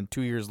team, and then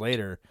 2 years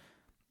later.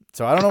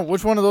 So I don't know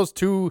which one of those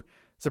 2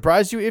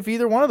 surprised you, if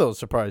either one of those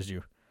surprised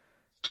you.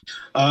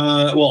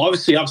 Well,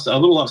 obviously, a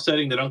little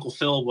upsetting that Uncle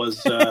Phil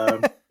was,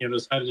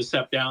 decided to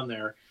step down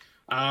there.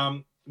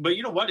 But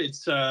you know what?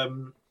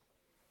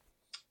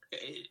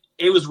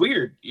 It was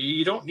weird.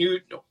 You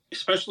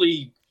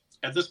especially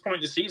at this point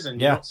in the season,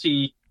 you don't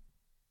see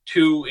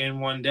 2 in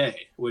one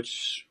day,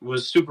 which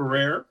was super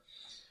rare.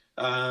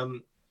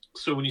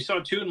 So when you saw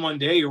 2 in one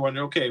day, you're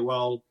wondering, okay,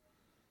 well,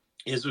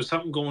 is there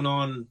something going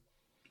on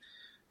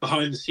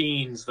behind the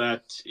scenes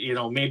that,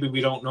 maybe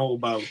we don't know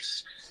about?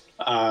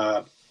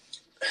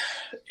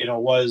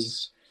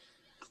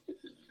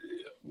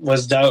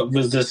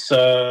 Was this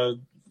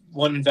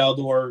one in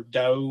Val-d'Or,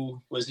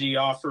 Daou, was he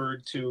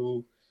offered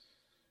to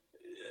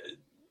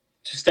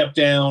step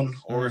down,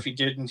 or if he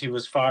didn't, he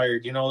was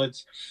fired?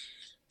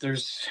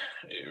 There's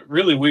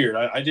really weird.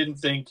 I didn't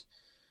think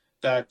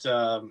that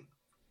the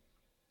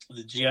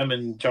GM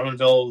in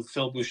Drummondville,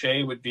 Phil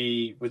Boucher,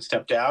 would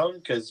step down,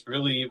 because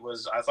really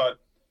I thought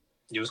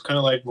it was kind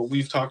of like what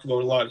we've talked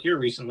about a lot here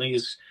recently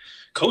is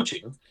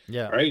coaching.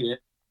 Yeah. Right.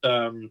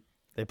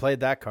 They played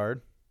that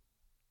card.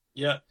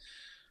 Yeah.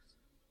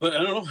 But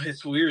I don't know.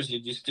 It's weird.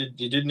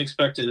 You didn't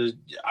expect to.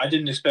 I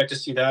didn't expect to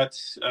see that.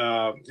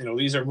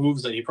 These are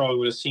moves that you probably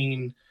would have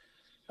seen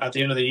at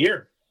the end of the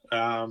year.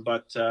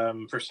 But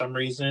for some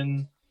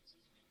reason,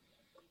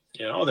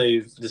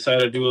 they've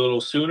decided to do a little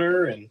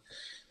sooner. And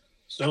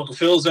so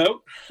Phil's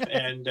out,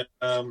 and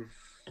the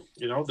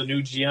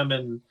new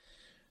GM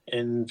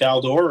in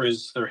Val-d'Or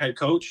is their head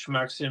coach,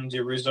 Maxime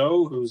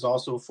Desrouzeaux, who's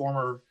also a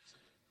former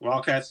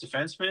Wildcats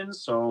defenseman.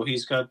 So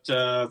he's got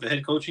the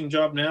head coaching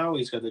job now.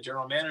 He's got the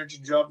general manager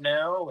job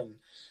now. And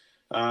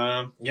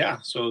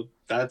so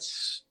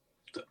that's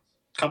a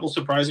couple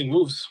surprising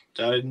moves.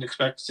 I didn't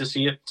expect to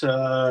see it,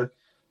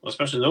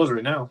 especially those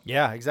right now.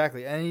 Yeah,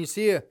 exactly. And you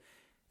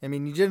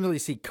you generally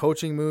see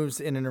coaching moves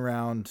in and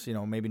around,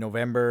 maybe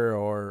November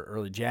or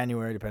early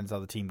January, depends how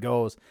the team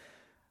goes.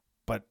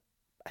 But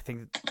I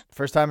think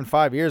first time in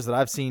 5 years that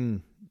I've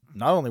seen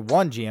not only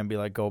one GM be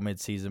let go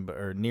mid-season,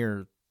 or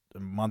near a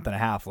month and a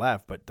half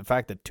left, but the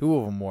fact that two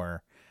of them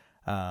were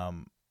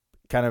kind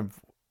of,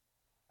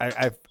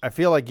 I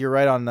feel like you're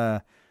right on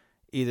the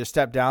either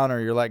step down or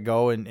you're let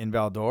go in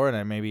Val-d'Or,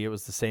 and maybe it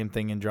was the same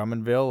thing in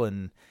Drummondville.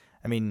 And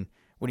I mean,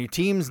 when your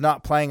team's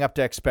not playing up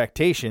to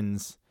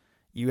expectations,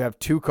 you have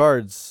two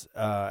cards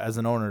as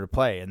an owner to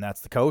play, and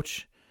that's the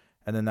coach,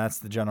 and then that's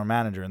the general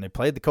manager. And they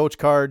played the coach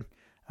card.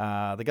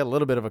 They got a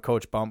little bit of a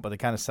coach bump, but they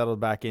kind of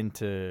settled back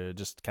into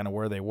just kind of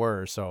where they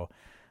were. So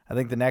I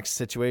think the next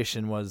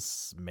situation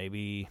was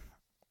it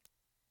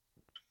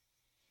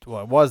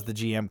was the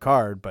GM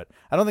card, but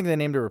I don't think they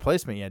named a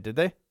replacement yet, did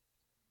they?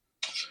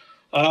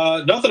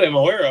 Not that I'm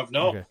aware of,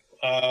 no. Okay.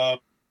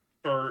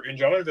 In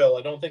Drummondville,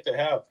 I don't think they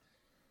have.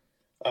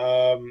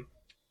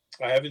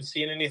 I haven't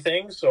seen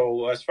anything,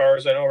 so as far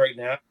as I know right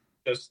now,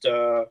 just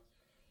Desrouzeaux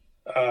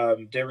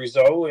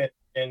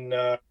in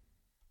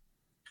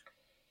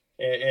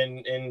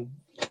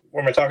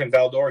where am I talking?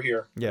 Val-d'Or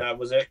here. Yeah, that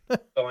was it.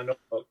 That's all I know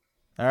about.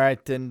 All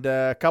right, and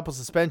a couple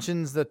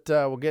suspensions that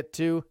we'll get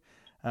to.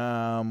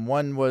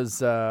 One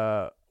was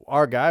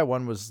our guy.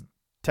 One was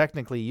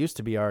technically used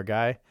to be our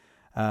guy.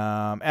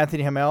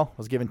 Anthony Hamel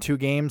was given 2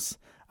 games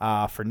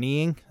for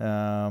kneeing.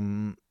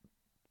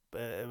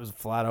 It was a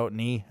flat-out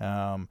knee.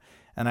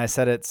 And I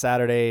said it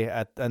Saturday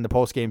in the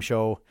post-game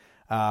show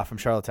from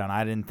Charlottetown.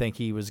 I didn't think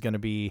he was going to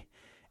be,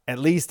 at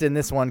least in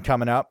this one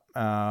coming up.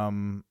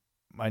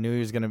 I knew he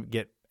was going to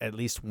get at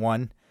least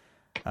 1.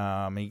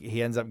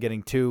 He ends up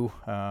getting 2.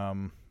 I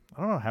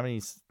don't know how many.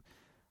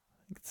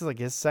 It's like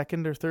his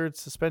second or third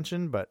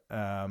suspension, but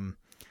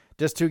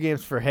just 2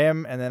 games for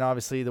him. And then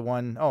obviously the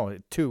one,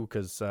 2,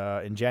 because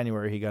in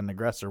January he got an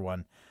aggressor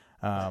one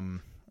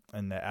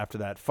and after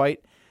that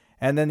fight.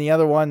 And then the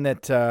other one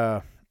that,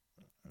 a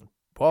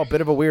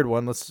bit of a weird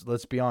one.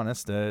 Let's be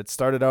honest. It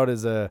started out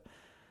as a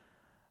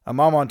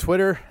mom on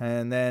Twitter,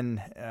 and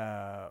then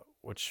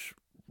which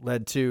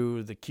led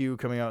to the Q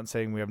coming out and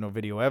saying we have no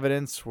video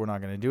evidence. We're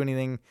not going to do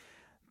anything.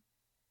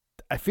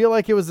 I feel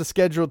like it was a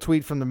scheduled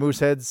tweet from the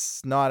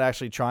Mooseheads, not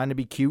actually trying to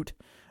be cute.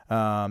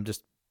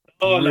 Just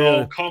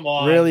no, come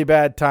on, really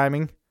bad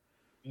timing.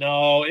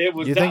 No, it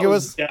was. You think it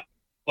was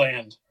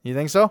planned? You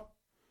think so?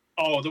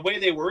 Oh, the way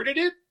they worded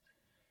it.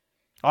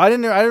 I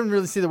didn't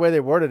really see the way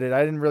they worded it.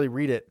 I didn't really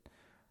read it.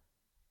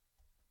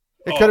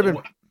 It could have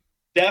been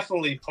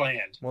definitely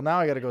planned. Well, now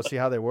I got to go see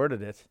how they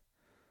worded it.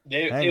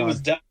 It was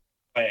definitely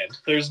planned.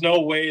 There's no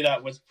way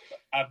that was,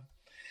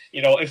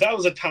 if that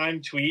was a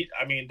timed tweet,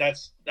 I mean,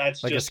 that's like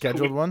just a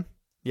scheduled one.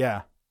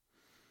 Yeah.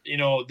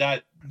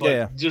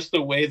 Just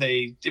the way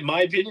they, in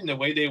my opinion, the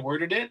way they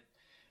worded it,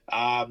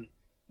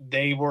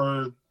 they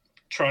were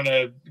trying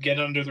to get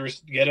under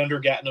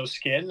Gatineau's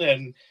skin,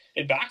 and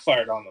it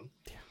backfired on them.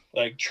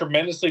 Like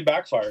tremendously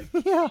backfired.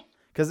 Yeah.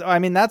 Because,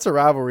 that's a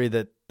rivalry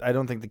that I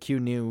don't think the Q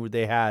knew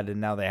they had, and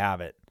now they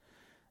have it.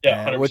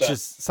 Yeah, which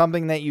is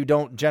something that you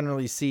don't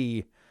generally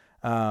see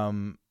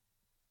 2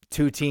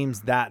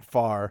 teams that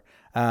far.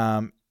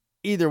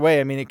 Either way,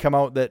 it come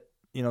out that,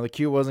 the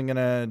Q wasn't going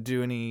to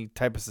do any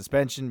type of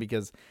suspension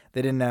because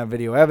they didn't have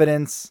video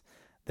evidence.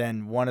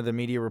 Then one of the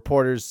media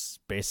reporters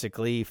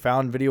basically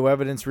found video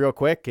evidence real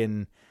quick,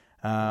 and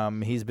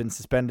he's been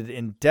suspended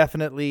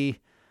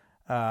indefinitely.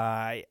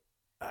 I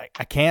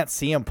can't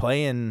see him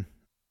playing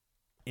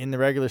in the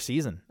regular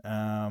season.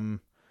 They're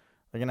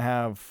going to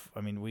have,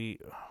 how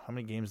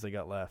many games they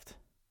got left?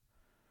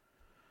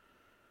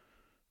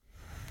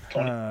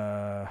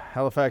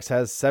 Halifax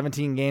has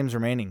 17 games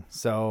remaining.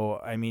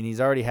 So,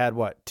 he's already had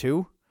what,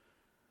 2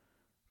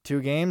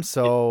 games?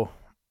 So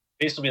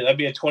basically that'd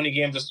be a 20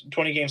 game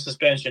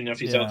suspension if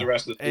he's out the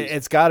rest of the season.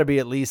 It's got to be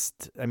at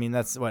least,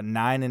 that's what,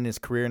 9 in his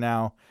career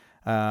now.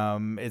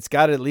 It's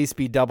got to at least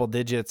be double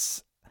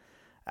digits.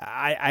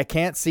 I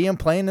can't see him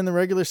playing in the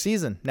regular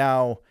season.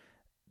 Now,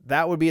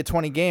 that would be a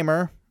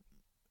 20-gamer,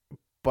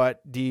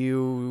 but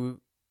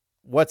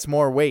what's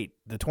more weight,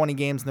 the 20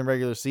 games in the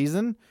regular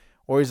season,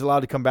 or he's allowed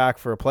to come back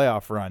for a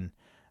playoff run?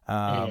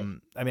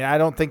 I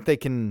don't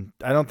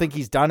think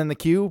he's done in the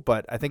queue,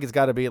 but I think it's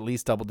got to be at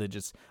least double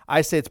digits.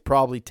 I say it's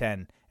probably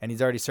 10, and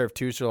he's already served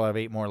 2, so he'll have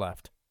 8 more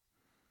left.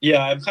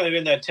 Yeah, I'm kind of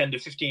in that 10 to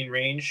 15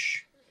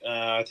 range.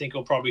 I think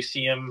we'll probably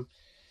see him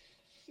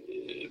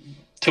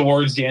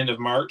towards the end of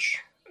March,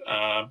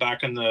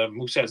 back in the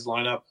Mooseheads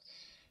lineup,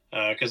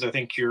 because I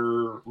think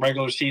your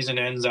regular season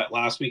ends that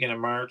last weekend of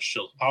March.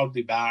 She'll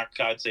probably be back,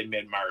 I'd say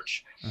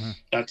mid-March. Mm-hmm.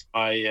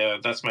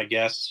 That's my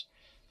guess.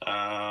 But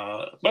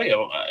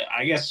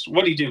I guess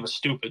what he did was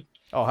stupid.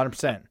 Oh,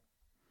 100%.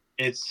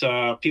 It's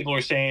people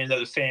are saying that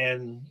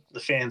the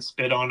fan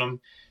spit on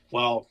him.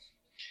 Well,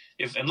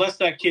 unless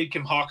that kid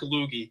can hawk a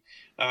loogie,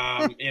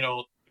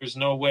 there's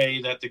no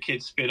way that the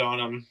kid spit on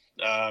him.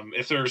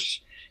 If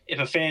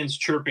a fan's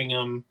chirping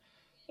him,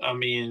 I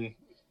mean,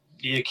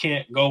 you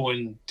can't go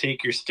and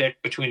take your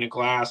stick between a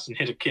glass and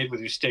hit a kid with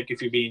your stick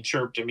if you're being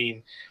chirped. I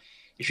mean,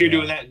 if you're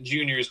doing that in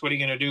juniors, what are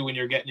you going to do when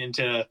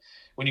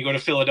you go to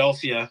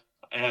Philadelphia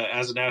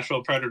as a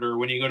Nashville Predator,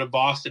 when you go to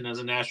Boston as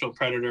a Nashville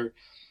Predator?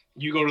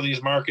 You go to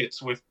these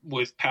markets with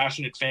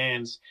passionate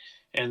fans,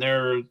 and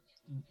they're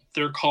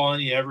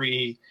calling you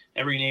every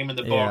name in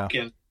the book,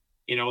 and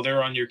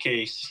they're on your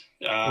case.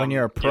 When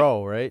you're a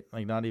pro, right?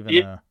 Like not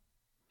even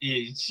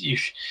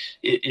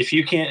if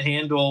you can't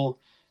handle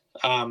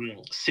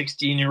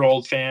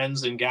 16-year-old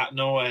fans in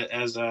Gatineau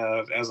as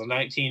a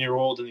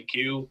 19-year-old in the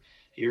queue,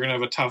 you're gonna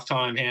have a tough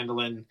time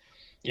handling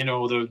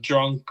the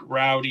drunk,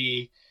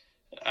 rowdy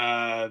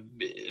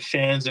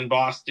fans in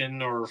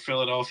Boston or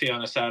Philadelphia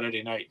on a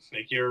Saturday night.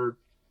 Like you're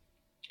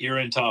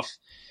in tough.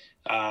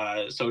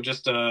 So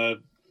just like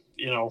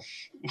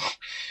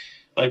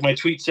my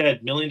tweet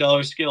said, $1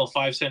 million skill,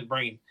 5-cent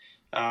brain.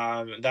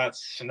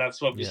 That's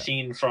what we've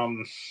seen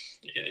from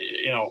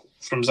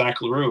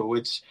Zach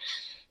L'Heureux.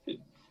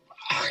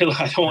 I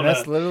don't want to.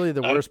 That's literally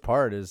the worst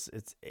part. Is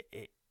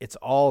it's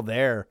all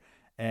there,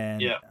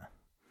 and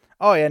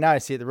oh yeah, now I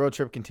see it. The road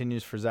trip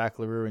continues for Zach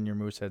L'Heureux and your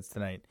Mooseheads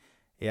tonight.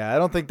 Yeah, I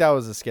don't think that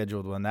was a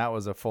scheduled one. That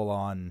was a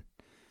full-on.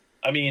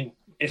 I mean,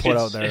 if put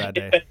out there that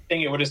day,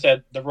 it would have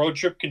said the road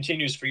trip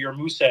continues for your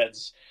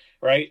Mooseheads,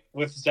 right?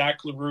 With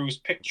Zach L'Heureux's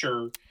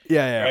picture,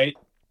 right.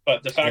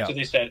 But the fact that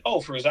they said,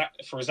 "Oh, for Zach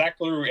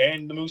L'Heureux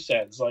and the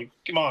Mooseheads," like,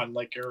 come on,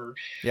 like you're.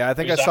 Yeah, I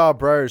think I saw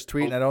Breyer's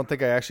tweet, and I don't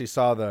think I actually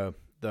saw the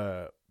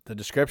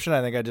description.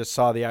 I think I just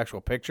saw the actual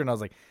picture, and I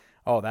was like,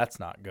 "Oh, that's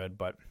not good."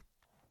 But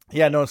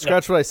yeah, no,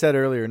 scratch what I said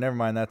earlier. Never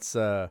mind. That's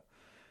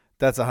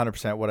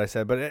 100% what I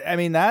said. But I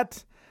mean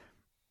that.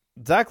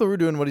 Zach L'Heureux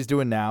doing what he's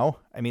doing now,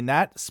 I mean,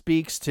 that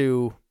speaks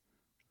to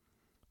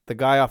the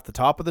guy off the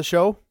top of the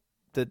show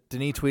that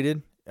Denis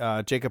tweeted,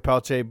 Jacob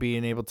Pelletier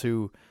being able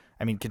to,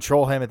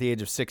 control him at the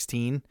age of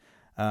 16,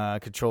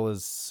 control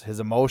his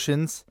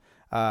emotions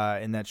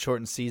in that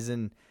shortened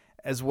season,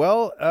 as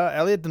well.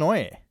 Elliot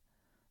Desnoyers.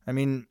 I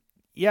mean,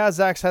 yeah,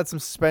 Zach's had some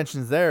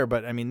suspensions there,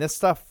 but I mean, this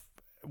stuff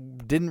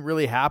didn't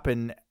really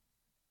happen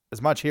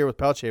as much here with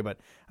Pelletier, but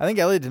I think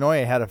Elliot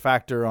Desnoyers had a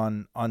factor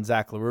on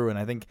Zach L'Heureux, and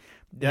I think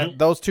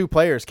those two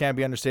players can't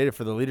be understated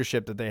for the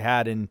leadership that they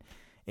had in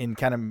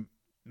kind of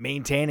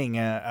maintaining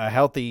a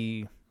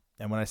healthy,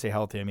 and when I say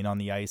healthy, I mean on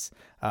the ice,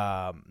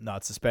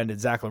 not suspended,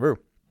 Zach L'Heureux.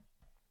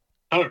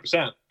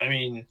 100%. I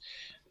mean,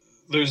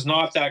 there's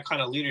not that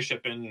kind of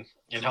leadership in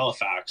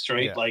Halifax,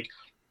 right? Yeah. Like,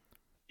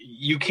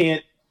 you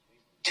can't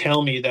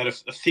tell me that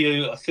if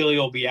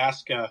Filio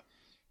Biasca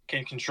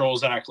can control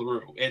Zach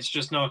L'Heureux. It's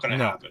just not going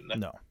to happen.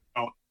 No.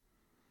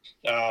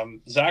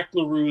 Zach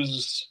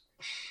L'Heureux's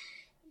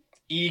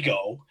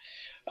ego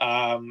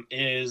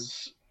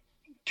is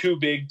too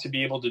big to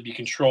be able to be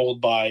controlled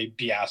by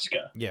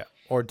Biasca. Yeah,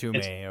 or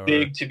Dumais. It's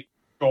big to be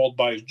controlled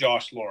by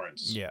Josh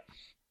Lawrence. Yeah.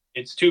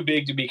 It's too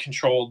big to be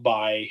controlled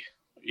by,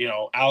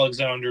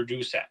 Alexander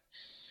Doucette.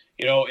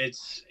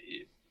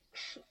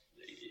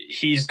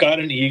 He's got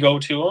an ego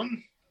to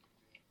him,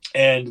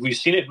 and we've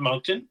seen it in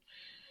Moncton.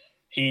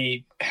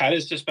 He had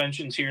his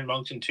suspensions here in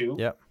Moncton too.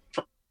 Yep.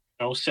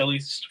 For silly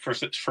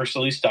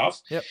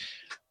stuff. Yep.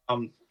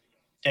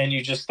 And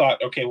you just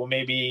thought, okay, well,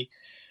 maybe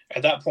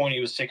at that point he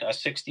was a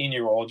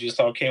 16-year-old. You just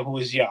thought, okay, who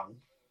was young?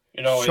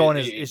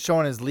 It's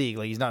showing his league.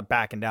 Like, he's not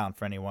backing down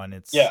for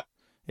anyone. Yeah.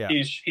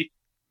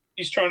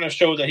 He's trying to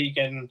show that he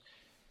can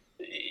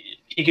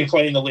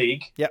play in the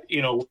league. Yep.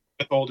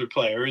 With older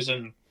players,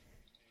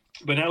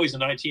 but now he's a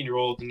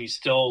 19-year-old and he's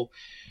still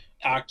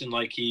acting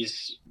like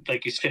he's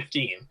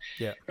 15.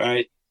 Yeah.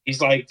 Right.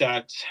 He's like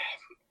that.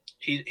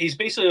 He's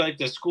basically like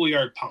the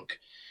schoolyard punk.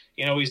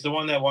 He's the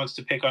one that wants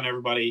to pick on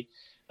everybody.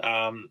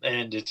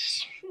 And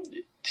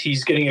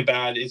he's getting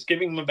it's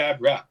giving him a bad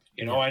rep.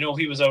 I know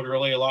he was out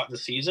early a lot in the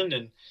season,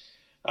 and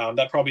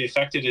that probably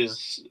affected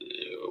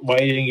why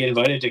he didn't get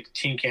invited to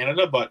Team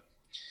Canada. But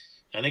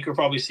I think we're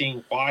probably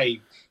seeing why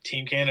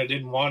Team Canada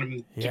didn't want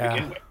him to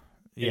begin with.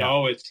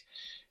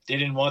 They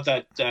didn't want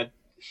that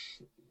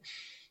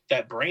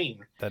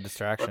brain, that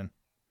distraction,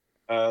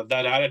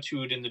 that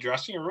attitude in the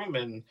dressing room,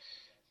 and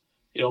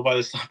by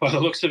the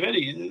looks of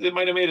it, they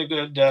might have made a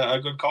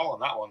good call on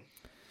that one.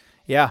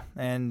 Yeah,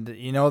 and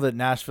that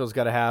Nashville's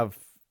got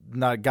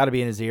to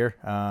be in his ear,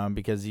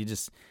 because you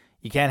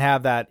can't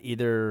have that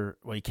either.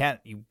 Well,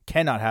 you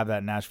cannot have that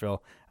in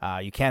Nashville.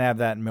 You can't have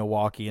that in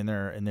Milwaukee in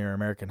their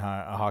American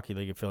Hockey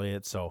League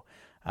affiliate. So,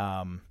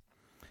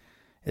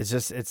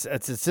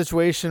 it's a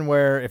situation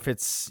where if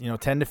it's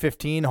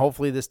 10-15,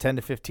 hopefully this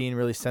 10-15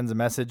 really sends a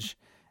message,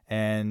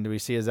 and we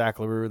see a Zach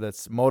LaRue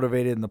that's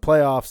motivated in the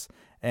playoffs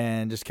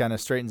and just kind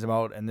of straightens him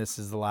out. And this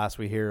is the last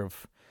we hear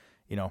of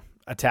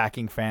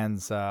attacking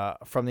fans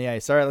from the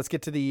ice. All right, let's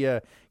get to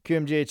the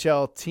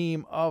QMJHL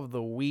Team of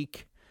the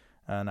Week,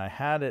 and I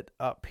had it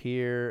up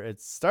here. It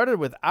started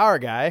with our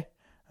guy.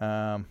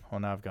 Now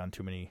I've gone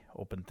too many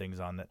open things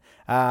on it.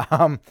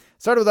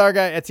 Started with our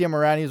guy, Etienne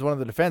Morin. He's one of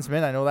the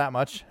defensemen. I know that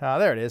much.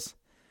 There it is.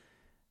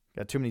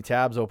 Got too many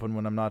tabs open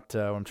when I'm not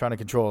when I'm trying to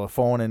control the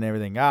phone and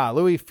everything.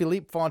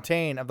 Louis-Philippe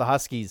Fontaine of the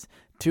Huskies.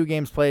 2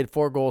 games played,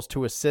 4 goals,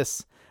 2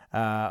 assists.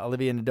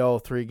 Olivier Nadeau,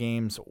 3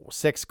 games,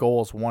 6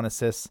 goals, 1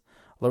 assist.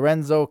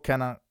 Lorenzo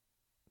Canonica.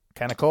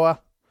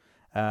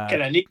 Canonica.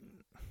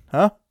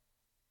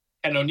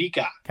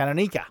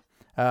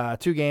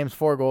 2 games,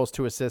 4 goals,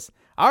 2 assists.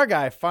 Our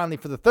guy, finally,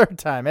 for the 3rd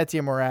time,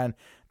 Etienne Morin,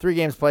 3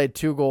 games played,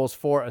 2 goals,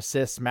 4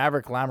 assists.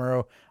 Maverick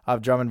Lamoureux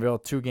of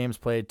Drummondville, 2 games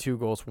played, 2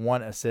 goals,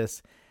 1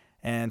 assist.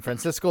 And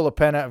Francisco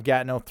LaPena of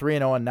Gatineau,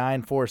 3-0, a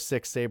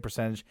 9.46 save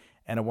percentage,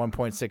 and a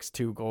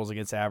 1.62 goals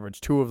against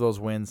average. 2 of those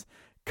wins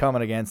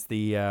coming against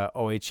the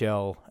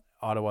OHL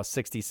Ottawa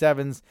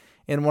 67s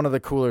in one of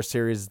the cooler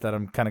series that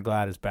I'm kind of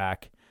glad is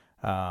back.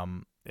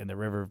 In the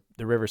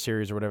River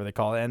Series or whatever they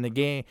call it. And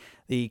the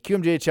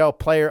QMJHL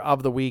Player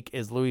of the Week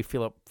is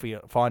Louis-Philippe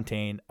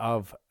Fontaine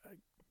of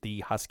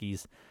the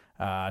Huskies.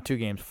 2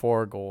 games,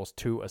 4 goals,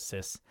 2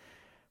 assists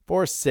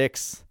for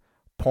 6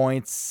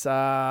 points.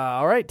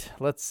 All right,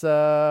 let's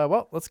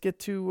get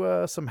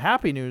to some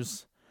happy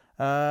news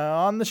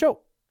on the show.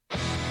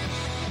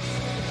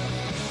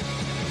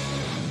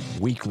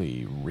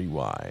 Weekly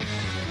Rewind.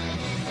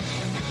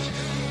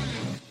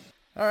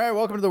 All right,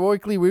 welcome to the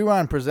Weekly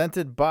Rewind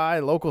presented by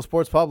Local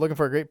Sports Pub. Looking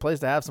for a great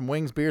place to have some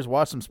wings, beers,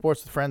 watch some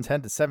sports with friends?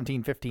 Head to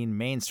 1715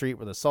 Main Street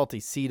where the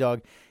Salty Sea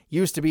Dog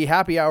used to be.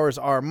 Happy hours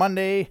are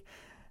Monday.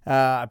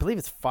 I believe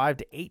it's 5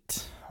 to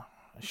 8.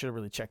 I should have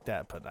really checked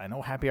that, but I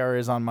know happy hour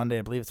is on Monday.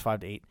 I believe it's 5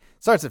 to 8.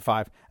 Starts at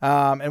 5.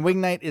 And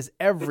Wing Night is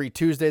every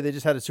Tuesday. They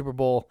just had a Super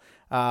Bowl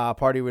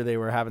party where they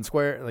were having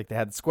they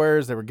had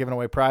squares. They were giving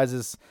away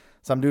prizes.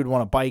 Some dude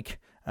won a bike.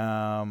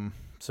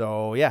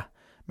 So, yeah.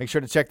 Make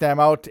sure to check them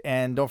out,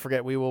 and don't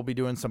forget we will be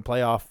doing some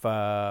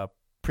playoff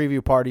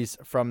preview parties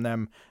from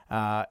them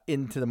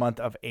into the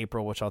month of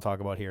April, which I'll talk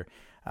about here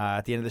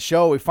at the end of the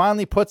show. We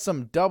finally put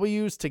some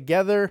W's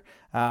together,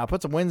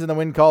 put some wins in the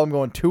win column,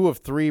 going 2 of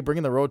 3,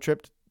 bringing the road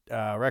trip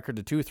record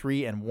to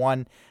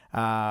 2-3-1,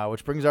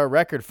 which brings our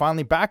record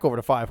finally back over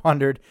to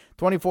 500,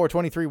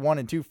 24-23,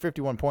 1-2,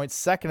 51 points,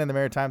 second in the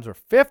Maritimes. We're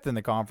 5th in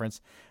the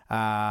conference,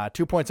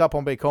 2 points up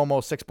on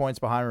Baie-Comeau, 6 points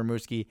behind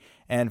Rimouski,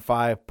 and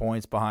 5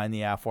 points behind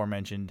the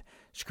aforementioned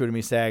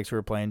Chicoutimi Sags, who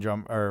are playing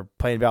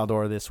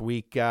Val-d'Or this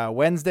week.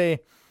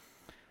 Wednesday,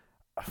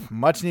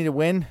 much needed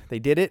win. They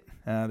did it.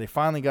 They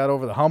finally got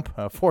over the hump.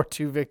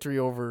 4-2 victory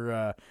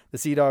over the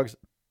Sea Dogs.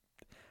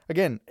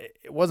 Again,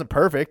 it wasn't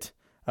perfect.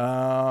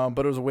 But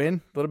it was a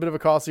win. A little bit of a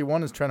costly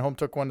one as Trent Holm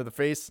took one to the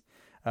face.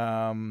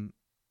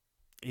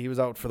 He was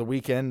out for the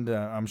weekend.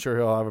 I'm sure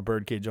he'll have a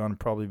birdcage on and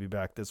probably be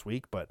back this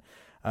week. But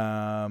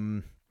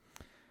Ty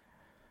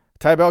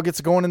Bell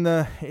gets going in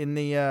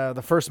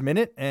the first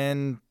minute,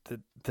 and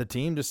the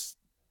team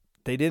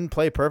they didn't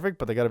play perfect,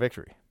 but they got a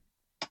victory.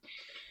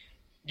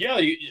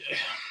 Yeah,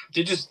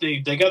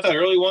 they got that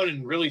early one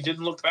and really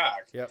didn't look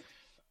back. Yep.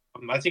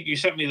 I think you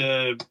sent me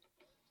the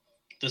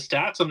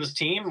stats on this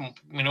team,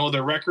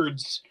 their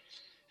records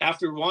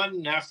after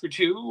 1, after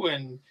 2,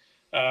 and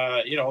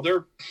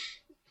they're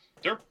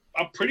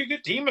a pretty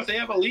good team if they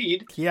have a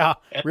lead. Yeah,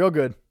 real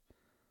good.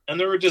 And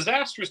they're a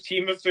disastrous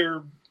team if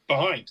they're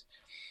behind.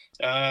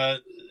 I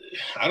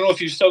don't know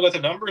if you still got the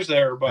numbers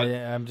there, but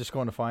I'm just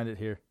going to find it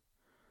here.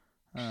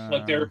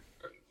 Like their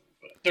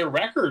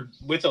record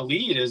with a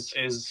lead is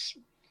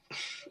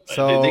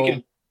so they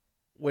can.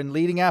 When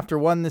leading after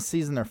 1 this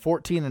season, they're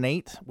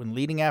 14-8. When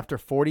leading after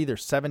 40, they're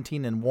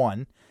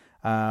 17-1.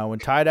 When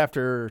tied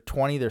after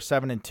 20, they're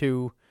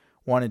 7-2,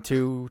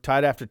 1-2.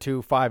 Tied after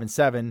 2,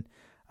 5-7.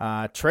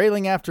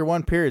 Trailing after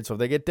 1 period, so if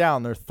they get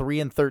down, they're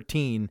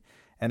 3-13.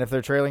 And if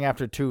they're trailing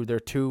after 2, they're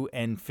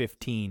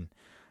 2-15.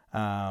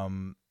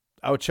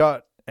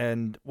 Outshot,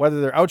 and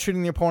whether they're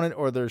outshooting the opponent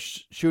or they're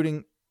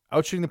outshooting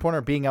the opponent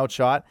or being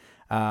outshot,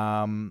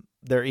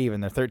 they're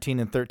even. They're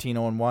 13-13,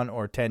 0-1,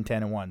 or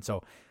 10-10-1.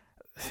 So,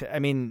 I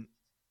mean,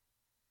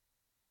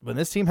 when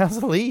this team has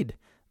a lead,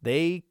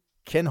 they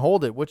can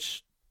hold it,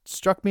 which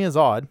struck me as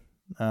odd.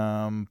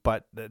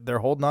 But they're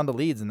holding on to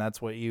leads, and that's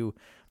what you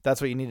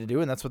need to do,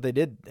 and that's what they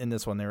did in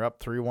this one. They were up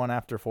 3-1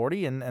 after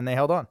 40, and they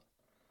held on.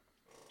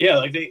 Yeah,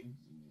 like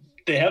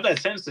they have that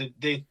sense that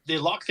they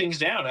lock things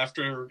down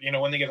after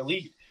when they get a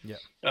lead.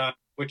 Yeah,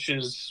 which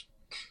is,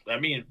 I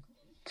mean,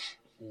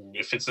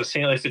 if it's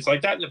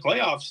like that in the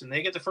playoffs and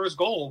they get the first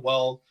goal,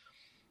 well,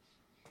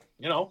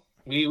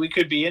 we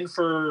could be in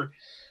for,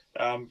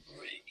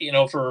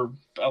 for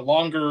a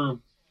longer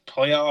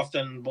playoff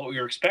than what we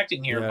were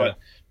expecting here. Yeah.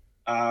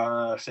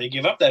 But if they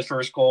give up that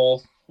first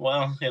goal,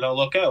 well,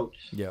 look out.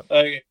 Yeah.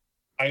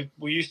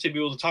 we used to be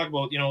able to talk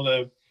about,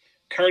 the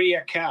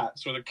cardiac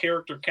cats or the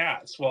character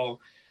cats. Well,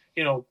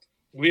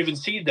 we haven't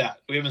seen that.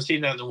 We haven't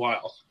seen that in a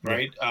while,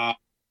 right?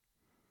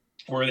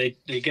 Where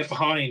they get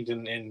behind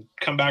and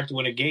come back to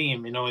win a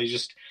game.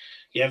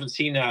 You haven't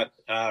seen that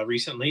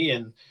recently,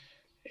 and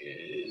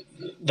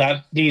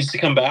that needs to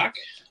come back.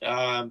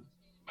 I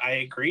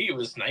agree. It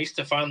was nice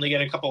to finally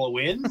get a couple of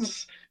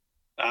wins,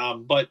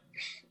 but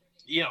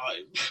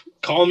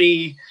call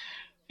me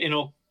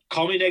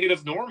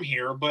negative Norm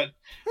here, but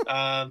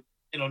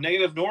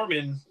negative Norm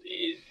in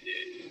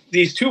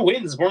these 2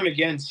 wins weren't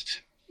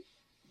against.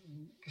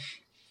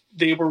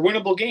 They were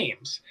winnable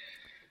games,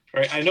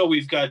 right? I know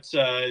we've got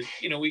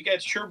we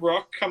got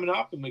Sherbrooke coming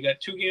up, and we got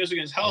 2 games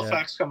against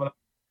Halifax coming up.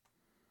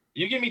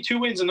 You give me 2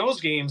 wins in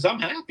those games, I'm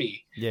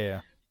happy.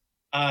 Yeah.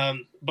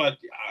 But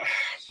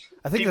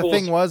I think the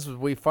thing was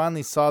we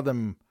finally saw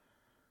them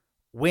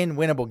win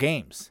winnable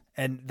games.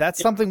 And that's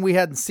something we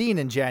hadn't seen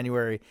in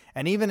January.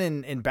 And even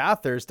in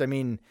Bathurst, I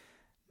mean,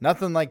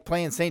 nothing like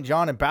playing St.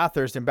 John and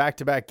Bathurst in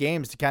back-to-back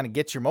games to kind of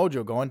get your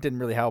mojo going. Didn't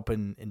really help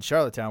in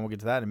Charlottetown. We'll get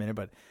to that in a minute.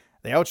 But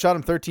they outshot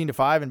them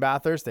 13-5 in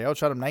Bathurst. They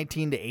outshot them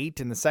 19-8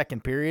 in the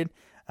second period,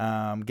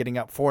 getting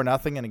up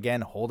 4-0 and,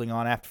 again, holding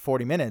on after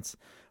 40 minutes.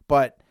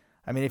 But,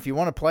 I mean, if you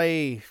want to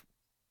play,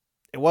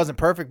 it wasn't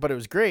perfect, but it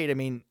was great. I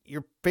mean,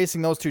 you're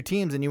facing those 2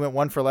 teams, and you went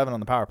 1 for 11 on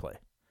the power play.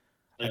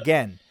 Yeah.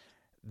 Again,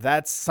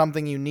 that's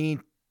something you need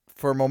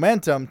for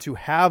momentum to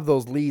have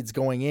those leads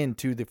going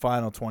into the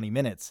final 20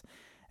 minutes.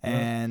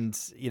 And,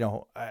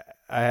 I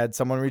had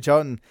someone reach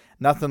out, and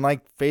nothing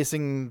like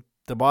facing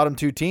the bottom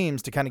 2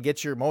 teams to kind of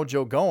get your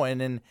mojo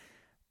going. And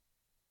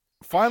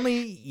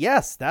finally,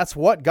 yes, that's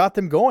what got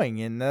them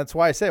going. And that's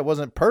why I say it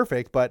wasn't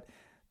perfect, but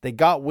they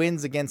got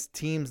wins against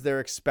teams they're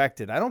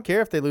expected. I don't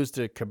care if they lose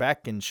to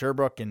Quebec and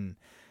Sherbrooke and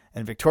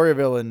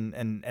Victoriaville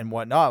and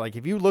whatnot. Like,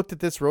 if you looked at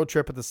this road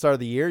trip at the start of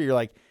the year, you're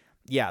like,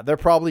 yeah, they're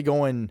probably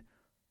going.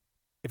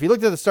 If you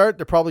looked at the start,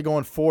 they're probably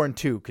going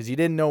 4-2 because you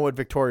didn't know what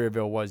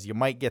Victoriaville was. You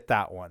might get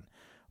that one.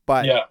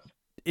 But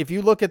if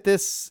you look at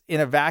this in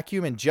a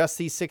vacuum in just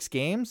these 6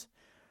 games,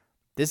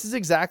 this is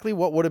exactly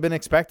what would have been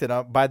expected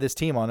by this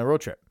team on the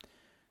road trip.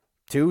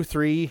 2,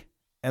 3,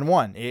 and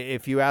 1.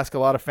 If you ask a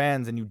lot of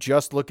fans and you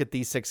just look at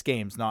these 6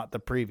 games, not the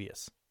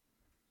previous.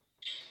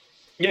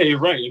 Yeah, you're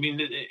right. I mean,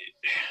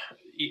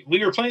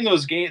 we were playing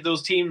those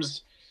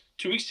teams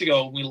 2 weeks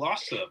ago. We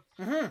lost to them.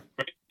 Mm-hmm.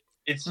 Right?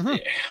 It's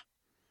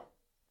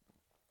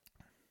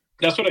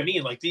that's what I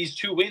mean. Like, these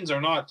 2 wins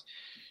are not.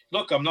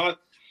 Look, I'm not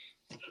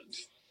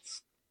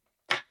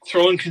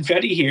throwing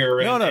confetti here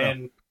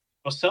and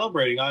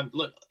celebrating. I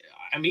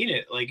mean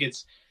it. Like,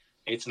 it's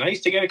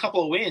nice to get a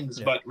couple of wins,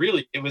 but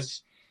really, it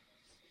was.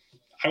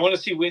 I want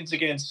to see wins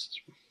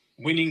against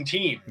winning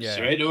teams,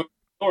 right?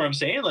 Or I'm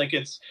saying, like,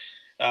 it's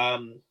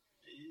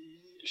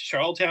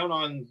Charlottetown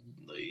on.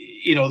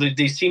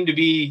 They seem to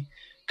be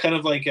kind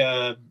of like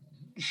a.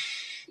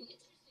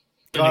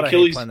 God, I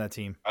hate playing that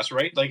team. That's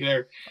right. Like,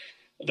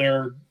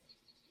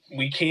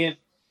 we can't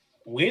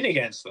win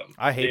against them.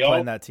 I hate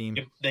playing that team.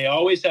 They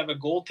always have a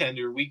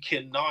goaltender we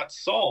cannot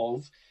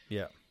solve.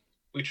 Yeah.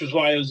 Which was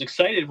why I was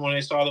excited when I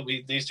saw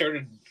that they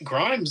started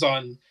Grimes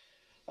on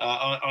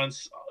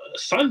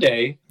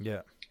Sunday.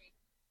 Yeah.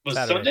 Was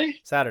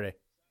Saturday? Saturday.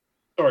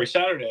 Sorry,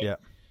 Saturday. Yeah.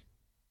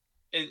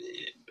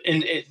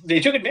 And they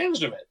took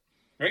advantage of it,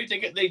 right?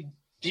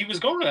 He was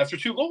gone after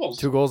 2 goals.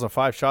 2 goals and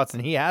 5 shots,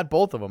 and he had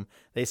both of them.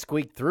 They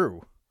squeaked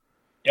through.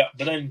 Yeah,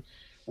 but then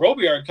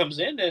Robillard comes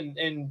in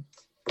and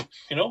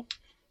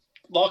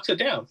locks it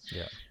down.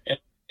 Yeah, and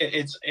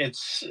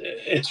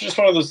it's just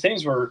one of those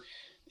things where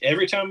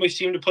every time we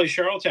seem to play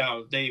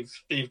Charlottetown, they've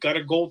got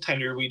a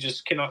goaltender we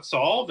just cannot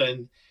solve,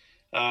 and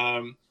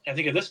I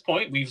think at this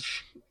point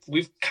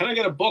we've kind of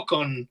got a book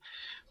on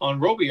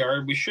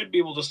Robillard. We should be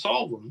able to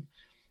solve them,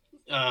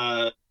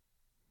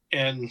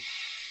 and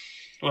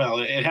well,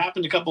 it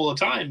happened a couple of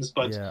times,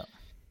 but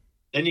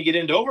then you get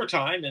into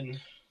overtime, and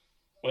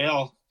we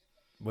all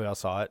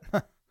saw it.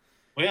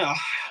 We all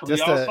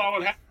saw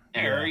what happened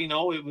there.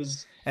 Yeah. It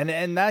was,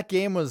 and that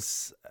game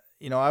was,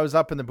 I was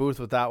up in the booth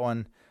with that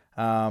one.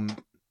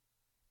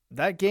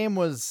 That game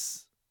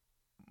was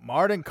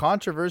marred in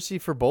controversy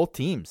for both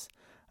teams.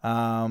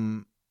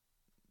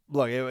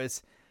 Look, it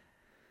was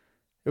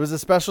a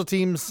special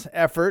teams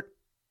effort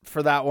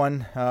for that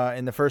one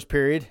in the first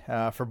period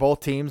for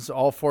both teams.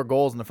 All 4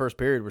 goals in the first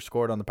period were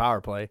scored on the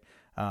power play.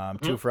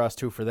 2 for us,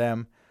 2 for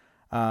them.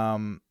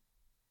 I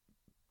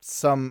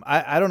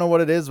don't know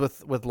what it is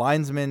with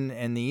linesmen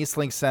and the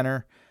Eastlink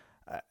Center.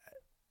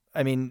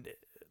 I mean,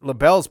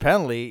 LaBelle's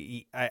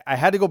penalty, I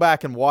had to go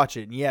back and watch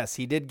it. And yes,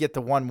 he did get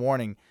the 1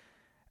 warning,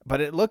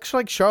 but it looks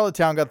like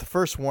Charlottetown got the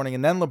first warning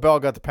and then LaBelle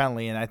got the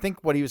penalty. And I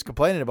think what he was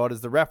complaining about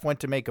is the ref went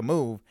to make a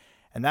move,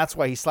 and that's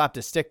why he slapped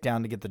his stick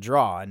down to get the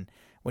draw. And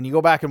when you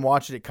go back and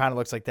watch it, it kind of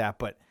looks like that.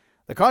 But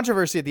the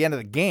controversy at the end of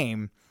the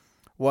game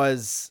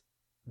was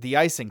the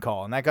icing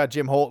call, and that got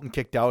Jim Holton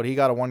kicked out. He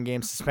got a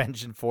 1-game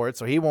suspension for it,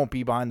 so he won't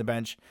be behind the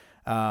bench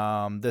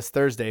this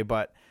Thursday.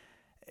 But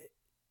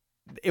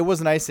it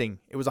was an icing.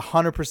 It was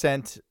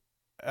 100%.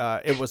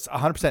 It was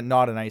 100%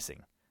 not an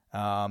icing.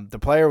 The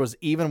player was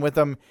even with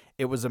him.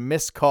 It was a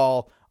missed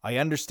call. I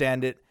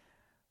understand it.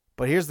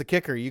 But here's the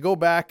kicker. You go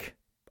back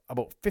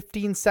about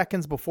 15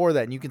 seconds before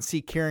that, and you can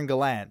see Kieran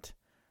Gallant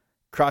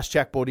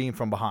cross-check Bodine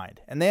from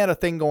behind. And they had a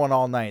thing going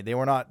all night.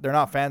 They're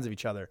not fans of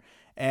each other.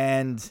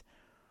 And,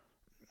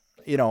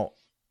 you know,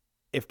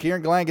 if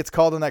Kieran Gallant gets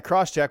called in that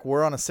cross-check,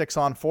 we're on a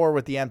 6-on-4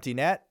 with the empty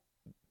net.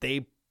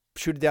 They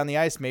shoot it down the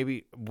ice.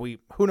 Maybe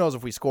who knows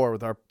if we score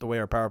with the way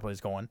our power play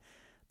is going.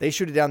 They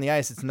shoot it down the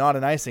ice. It's not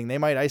an icing. They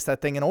might ice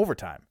that thing in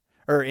overtime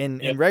or in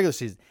regular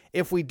season.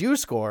 If we do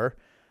score,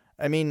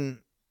 I mean,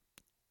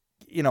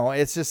 you know,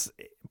 it's just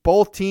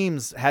both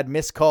teams had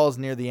missed calls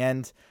near the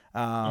end.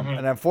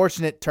 An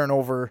unfortunate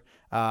turnover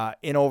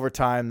in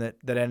overtime that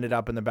ended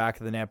up in the back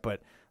of the net.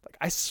 But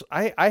like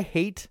I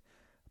hate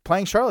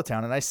playing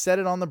Charlottetown, and I said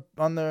it on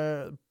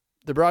the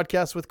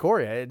broadcast with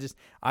Corey.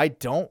 I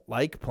don't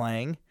like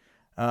playing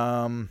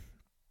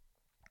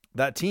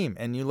that team.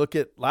 And you look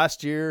at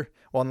last year,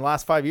 well, in the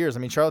last 5 years, I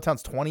mean,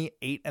 Charlottetown's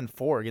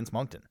 28-4 against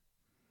Moncton.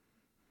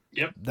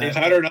 Yep, they've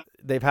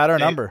had our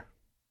number.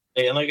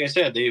 And like I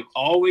said, they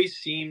always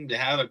seem to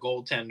have a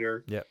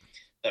goaltender Yep.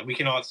 that we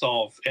cannot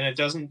solve. And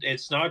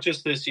it's not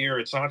just this year.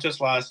 It's not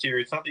just last year.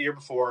 It's not the year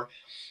before.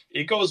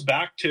 It goes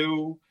back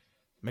to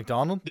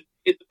McDonald?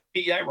 the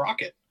PEI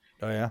Rocket.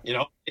 Oh, yeah. You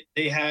know,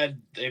 they've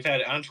had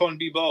Antoine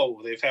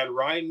Bibeau. They've had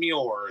Ryan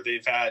Muir.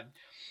 They've had,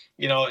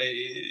 you know,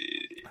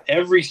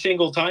 every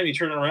single time you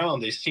turn around,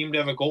 they seem to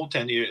have a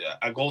goaltender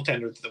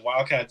that the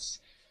Wildcats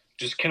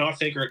just cannot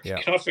figure.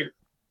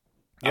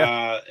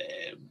 Yeah.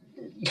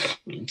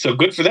 So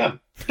good for them.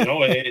 You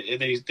know,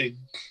 they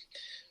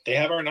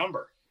have our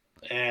number,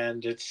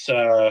 and it's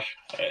I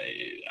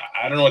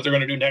don't know what they're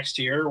going to do next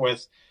year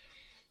with,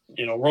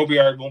 you know,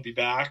 Robillard won't be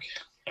back.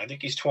 I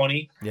think he's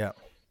 20. Yeah.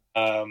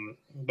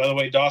 By the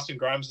way, Dawson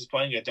Grimes is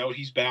playing. I doubt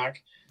he's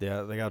back.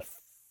 Yeah, they got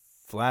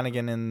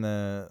Flanagan in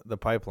the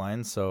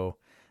pipeline, so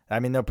I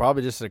mean they'll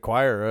probably just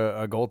acquire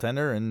a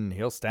goaltender and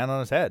he'll stand on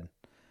his head.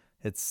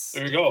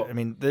 There you go. I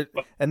mean,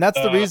 and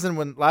that's the reason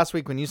when last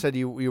week when you said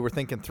you were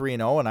thinking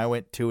 3-0 and I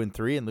went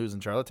 2-3 and losing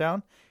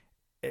Charlottetown.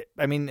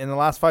 I mean, in the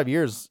last 5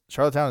 years,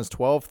 Charlottetown is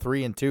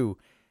 12-3-2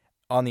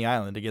 on the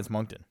island against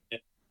Moncton. Yeah.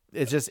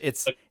 It's just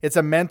it's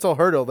a mental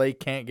hurdle they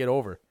can't get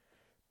over.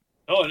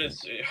 Oh, and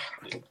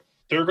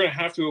they're going to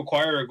have to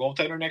acquire a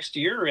goaltender next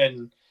year,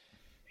 and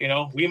you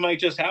know we might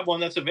just have one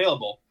that's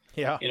available.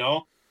 Yeah, you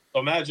know. So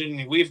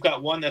imagine we've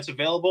got one that's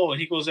available, and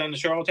he goes down to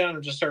Charlottetown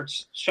and just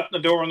starts shutting the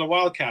door on the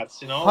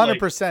Wildcats. You know,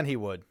 100% he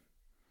would.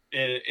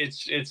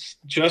 It's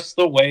just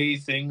the way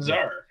things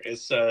are.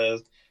 It's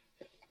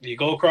you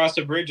go across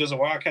the bridge as a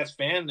Wildcats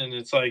fan, and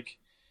it's like,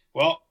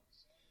 well,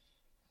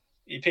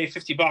 you pay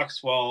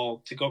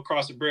 $50 to go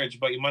across the bridge,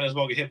 but you might as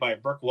well get hit by a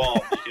brick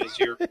wall because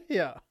you're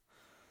yeah.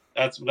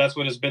 That's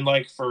what it's been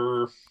like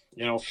for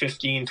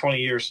 15, 20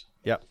 years.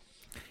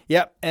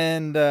 Yep.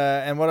 And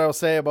what I will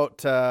say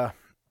about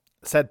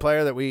said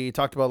player that we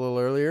talked about a little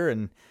earlier,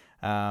 and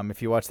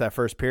if you watch that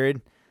first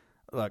period,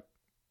 look,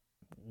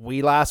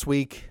 we last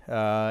week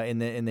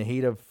in the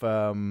heat of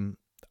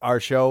our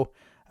show,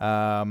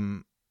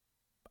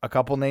 a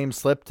couple names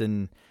slipped,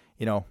 and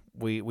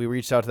we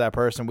reached out to that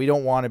person. We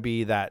don't want to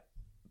be that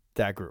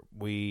group.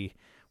 We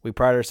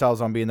pride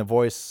ourselves on being the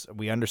voice.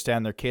 We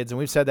understand their kids, and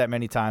we've said that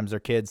many times. Their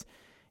kids,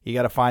 you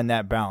got to find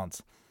that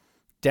balance.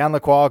 Dan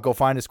Lacroix, go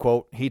find his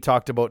quote. He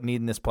talked about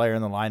needing this player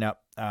in the lineup,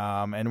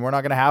 and we're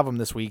not going to have him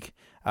this week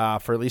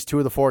for at least 2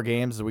 of the 4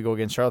 games as we go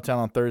against Charlottetown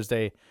on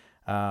Thursday,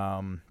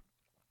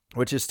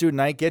 which is student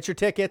night. Get your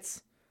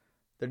tickets.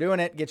 They're doing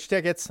it. Get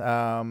your tickets.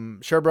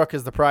 Sherbrooke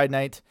is the Pride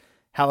night.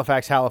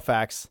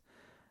 Halifax.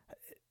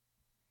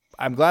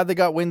 I'm glad they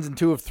got wins in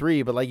 2 of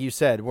 3, but like you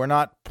said, we're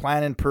not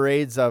planning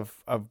parades of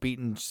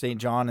beating St.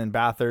 John and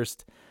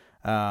Bathurst.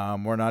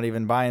 We're not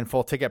even buying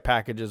full ticket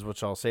packages,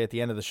 which I'll say at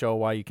the end of the show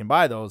why you can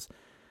buy those.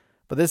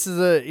 But this is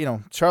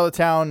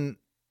Charlottetown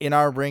in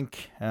our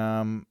rink,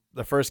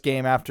 the first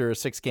game after a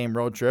 6-game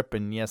road trip.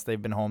 And yes,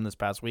 they've been home this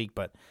past week,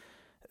 but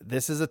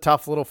this is a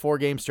tough little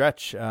 4-game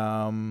stretch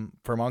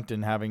for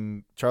Moncton,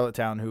 having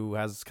Charlottetown, who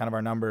has kind of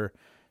our number,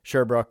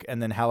 Sherbrooke,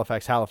 and then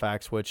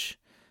Halifax, which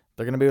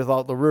they're going to be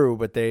without LaRue,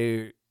 but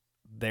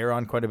they're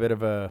on quite a bit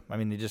of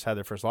they just had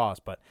their first loss,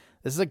 but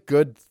this is a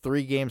good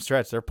 3-game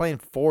stretch. They're playing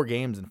 4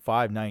 games in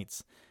 5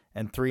 nights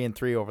and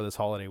 3-3 over this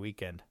holiday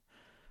weekend.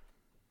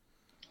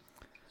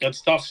 That's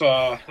tough.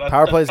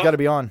 Power play's got to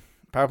be on.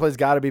 Power play's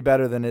got to be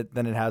better than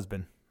it has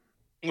been.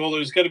 Well,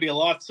 there's got to be a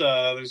lot.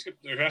 There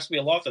has to be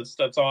a lot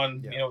that's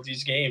on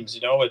these games.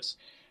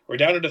 We're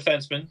down a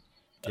defenseman,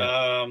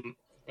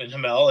 in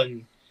Hamel,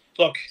 and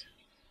look,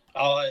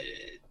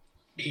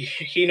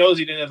 he knows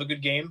he didn't have a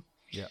good game.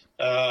 Yeah.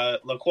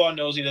 Lacroix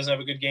knows he doesn't have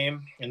a good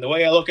game, and the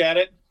way I look at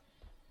it,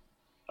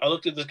 I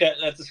looked at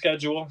the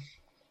schedule.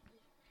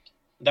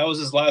 That was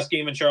his last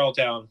game in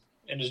Charlottetown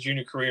in his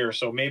junior career,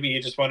 so maybe he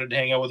just wanted to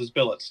hang out with his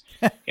billets,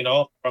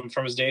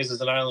 from his days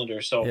as an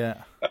Islander. So,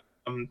 yeah.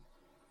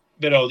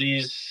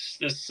 This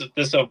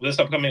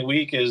upcoming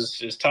week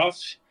is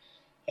tough,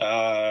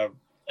 and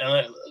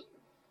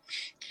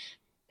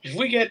if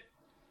we get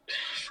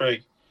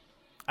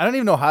I don't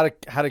even know how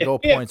to go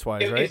points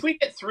wise. Right? If we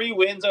get 3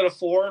 wins out of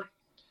 4,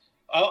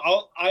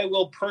 I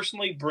will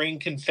personally bring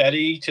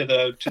confetti to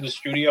the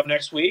studio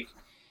next week,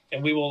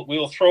 and we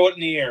will throw it in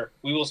the air.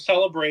 We will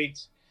celebrate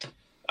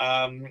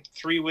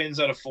 3 wins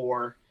out of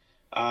 4.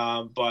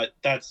 But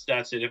that's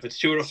it. If it's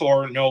 2 out of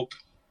 4, nope.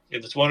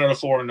 If it's 1 out of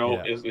 4, nope.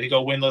 Yeah. If we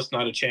go winless,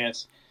 not a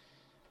chance.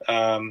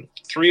 3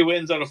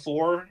 wins out of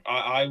 4,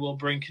 I will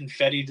bring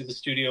confetti to the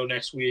studio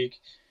next week,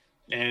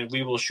 and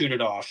we will shoot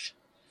it off.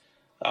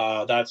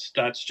 That's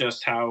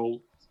just how,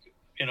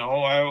 I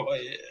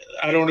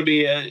don't want to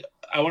be.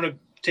 I want to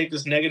take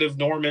this negative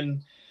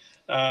Norman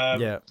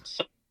right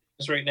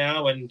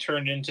now and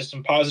turn it into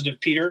some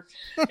positive Peter,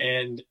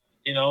 and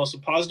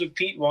some positive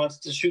Pete wants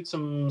to shoot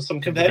some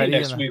confetti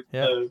next week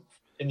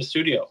in the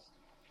studio.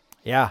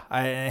 Yeah,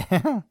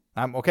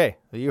 I'm okay.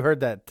 You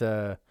heard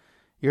that.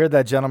 You heard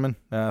that, gentlemen.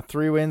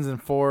 3 wins in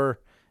 4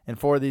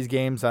 of these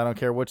games. I don't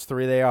care which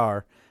 3 they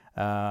are.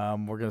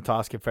 We're gonna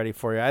toss confetti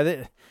for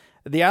you.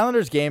 The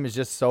Islanders game is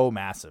just so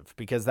massive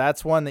because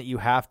that's one that you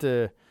have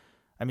to.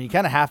 I mean, you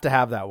kind of have to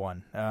have that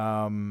one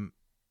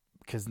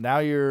because now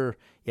you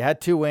had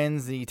 2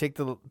 wins and you take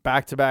the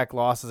back-to-back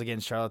losses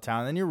against Charlottetown,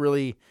 and then you're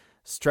really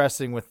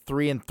stressing with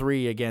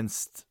 3-3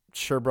 against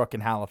Sherbrooke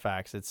and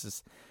Halifax. It's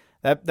just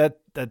that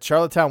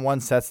Charlottetown one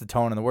sets the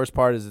tone, and the worst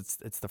part is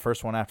it's the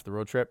first one after the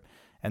road trip,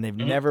 and they've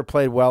never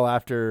played well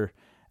after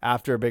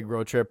a big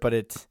road trip,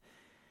 but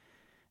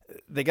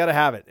they got to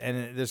have it,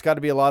 and there's got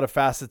to be a lot of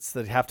facets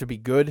that have to be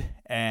good,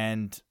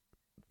 and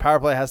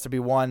power play has to be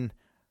one,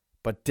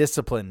 but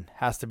discipline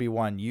has to be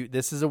one.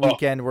 This is a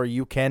weekend where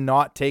you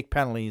cannot take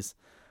penalties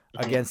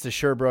against the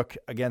Sherbrooke,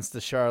 against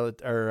the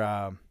Charlotte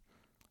or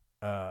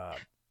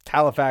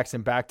Halifax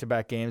in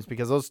back-to-back games,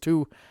 because those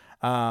 2,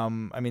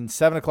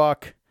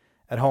 7:00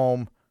 at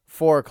home,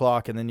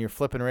 4:00, and then you're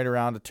flipping right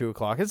around to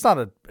 2:00. It's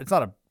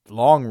not a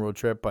long road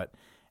trip, but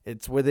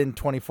it's within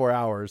 24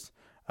 hours.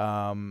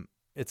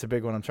 It's a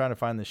big one. I'm trying to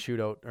find the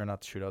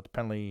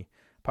penalty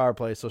power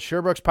play. So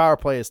Sherbrooke's power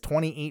play is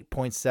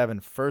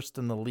 28.7, first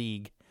in the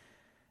league,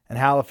 and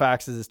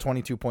Halifax's is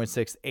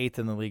 22.6, 8th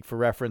in the league. For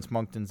reference,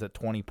 Moncton's at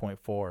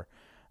 20.4.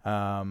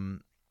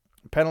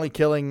 Penalty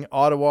killing,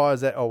 Ottawa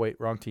is at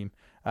wrong team.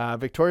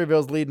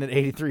 Victoriaville's leading at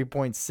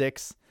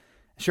 83.6.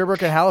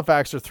 Sherbrooke and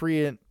Halifax are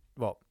 3 and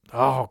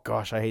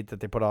I hate that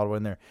they put Ottawa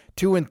in there.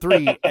 2 and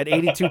 3 at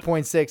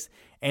 82.6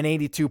 and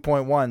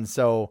 82.1.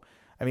 So,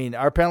 I mean,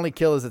 our penalty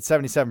kill is at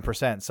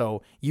 77%.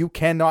 So you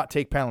cannot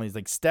take penalties.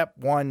 Like, step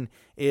 1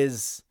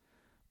 is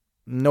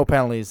no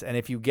penalties. And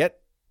if you get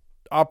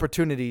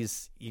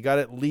opportunities, you got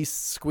to at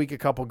least squeak a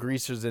couple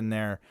greasers in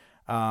there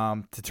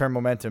to turn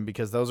momentum,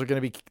 because those are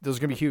going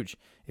to be huge.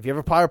 If you have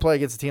a power play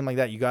against a team like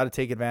that, you got to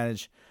take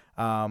advantage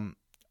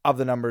of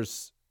the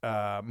numbers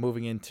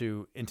moving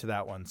into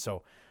that one.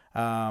 So,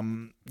 all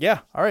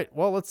right.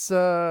 Well, let's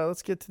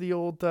get to the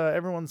old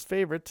everyone's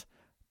favorite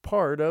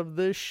part of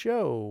the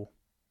show.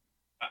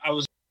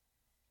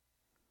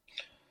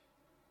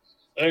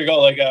 There you go.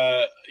 Like,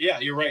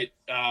 you're right.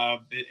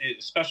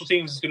 Special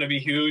teams is going to be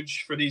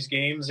huge for these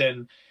games,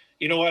 and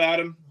you know what,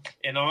 Adam?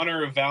 In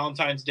honor of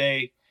Valentine's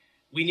Day,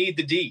 we need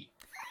the D.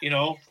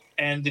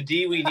 And the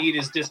D we need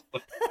is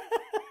discipline.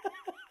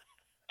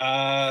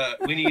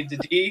 We need the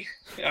D.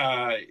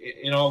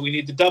 We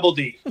need the double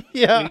D.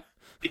 Yeah.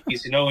 We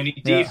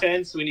need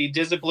defense. We need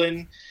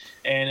discipline.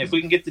 And if we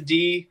can get the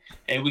D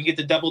and we get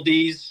the double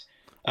Ds,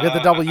 we get the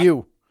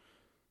W.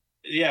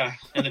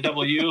 And the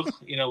W.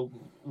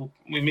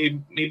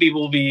 Maybe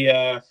we'll be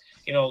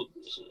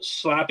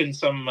slapping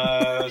some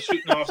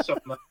shooting off some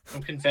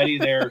confetti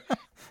there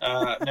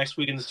next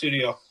week in the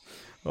studio.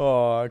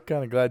 Oh, I'm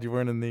kind of glad you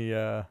weren't in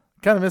the.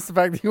 Kind of missed the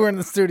fact that you were in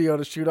the studio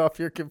to shoot off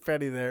your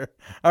confetti there.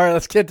 All right,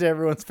 let's get to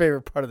everyone's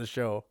favorite part of the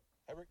show.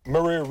 Eric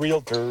Murray,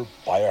 realtor,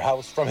 buy a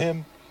house from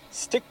him.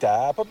 Stick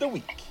tap of the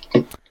week.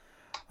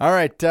 All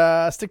right,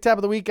 stick tap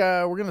of the week.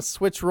 We're going to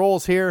switch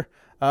roles here.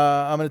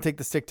 I'm going to take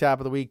the stick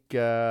tap of the week.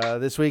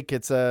 This week,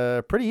 it's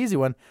a pretty easy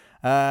one.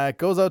 It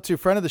goes out to a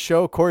friend of the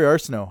show, Corey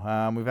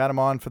Arsenault. We've had him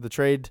on for the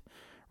trade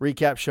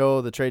recap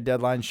show, the trade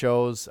deadline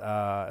shows,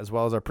 as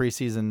well as our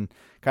preseason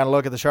kind of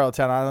look at the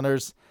Charlottetown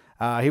Islanders.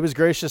 He was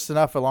gracious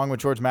enough, along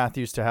with George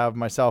Matthews, to have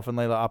myself and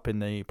Layla up in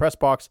the press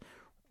box.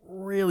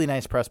 Really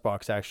nice press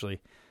box, actually.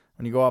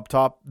 When you go up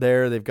top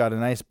there, they've got a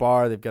nice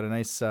bar. They've got a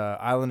nice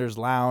Islanders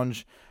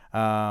lounge.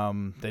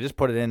 They just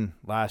put it in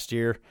last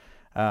year.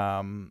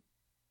 Real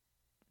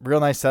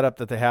nice setup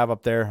that they have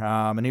up there.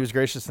 And he was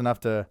gracious enough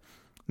to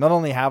not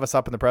only have us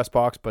up in the press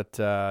box, but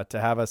to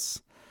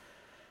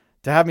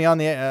have me on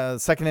the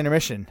second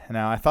intermission.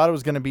 Now, I thought it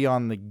was going to be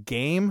on the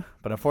game,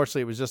 but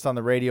unfortunately it was just on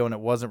the radio and it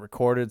wasn't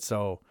recorded.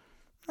 So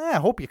I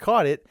hope you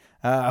caught it.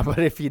 But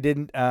if you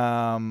didn't,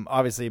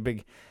 obviously a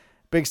big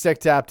stick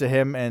tap to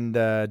him and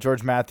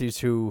George Matthews,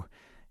 who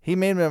he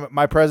made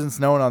my presence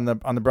known on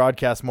the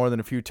broadcast more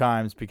than a few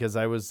times, because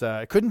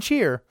I couldn't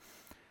cheer,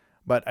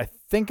 but I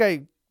think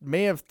I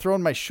may have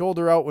thrown my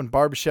shoulder out when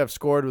Barbashev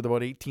scored with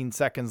about 18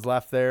 seconds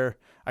left there.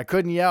 I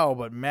couldn't yell,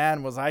 but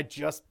man, was I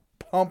just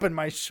pumping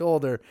my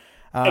shoulder.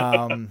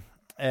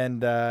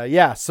 And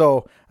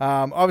so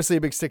obviously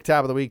a big stick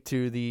tap of the week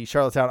to the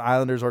Charlottetown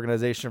Islanders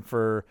organization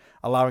for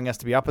allowing us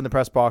to be up in the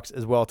press box,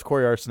 as well to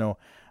Corey Arsenault,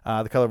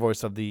 the color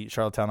voice of the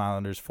Charlottetown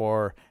Islanders,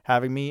 for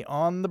having me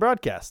on the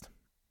broadcast.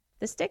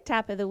 The Stick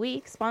Tap of the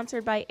Week,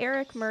 sponsored by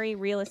Eric Murray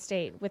Real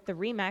Estate with the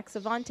RE/MAX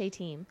Avante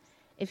team.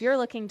 If you're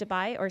looking to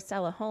buy or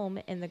sell a home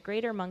in the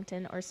Greater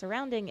Moncton or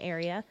surrounding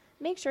area,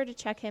 make sure to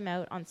check him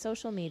out on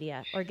social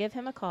media or give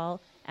him a call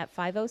at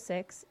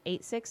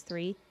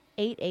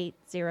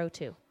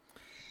 506-863-8802.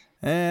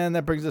 And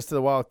that brings us to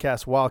the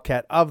Wildcast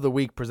Wildcat of the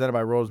Week, presented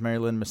by Rosemary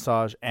Lynn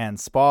Massage and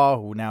Spa,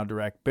 who now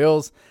direct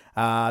Bills.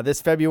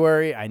 This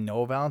February, I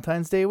know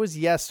Valentine's Day was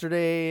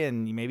yesterday,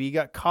 and maybe you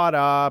got caught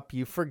up,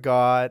 you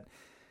forgot.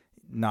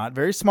 Not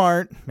very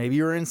smart. Maybe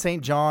you were in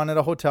St. John at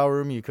a hotel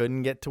room. You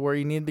couldn't get to where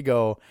you needed to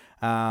go.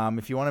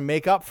 If you want to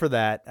make up for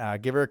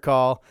that, give her a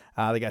call.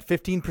 They got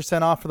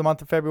 15% off for the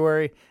month of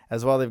February.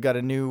 As well, they've got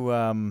a new,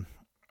 I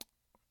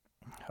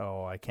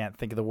can't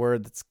think of the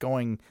word that's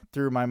going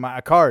through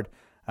a card.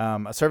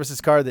 A services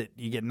card that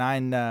you get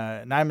nine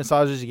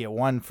massages, you get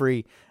one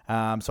free.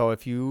 So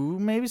if you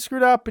maybe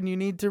screwed up and you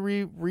need to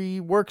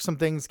rework some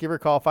things, give her a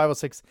call,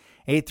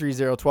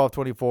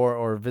 506-830-1224,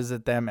 or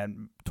visit them at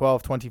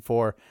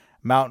 1224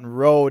 Mountain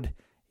Road.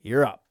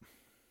 You're up.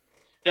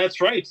 That's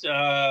right.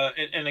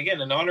 And again,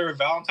 in honor of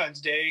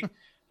Valentine's Day,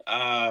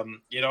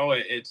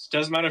 it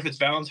doesn't matter if it's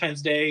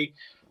Valentine's Day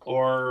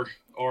or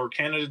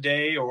Canada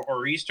Day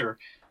or Easter.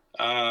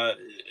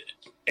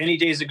 Any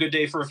day is a good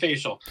day for a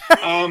facial.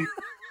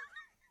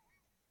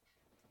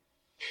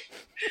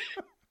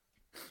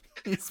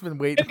 He's been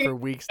waiting for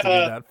weeks to do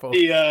that, folks.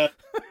 The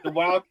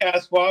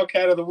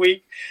Wildcat of the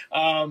Week.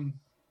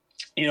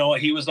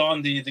 He was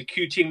on the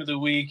Q Team of the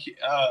Week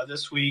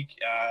this week.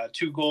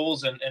 2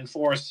 goals and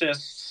 4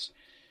 assists.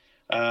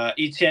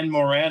 Etienne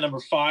Morin, number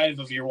 5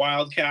 of your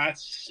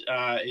Wildcats,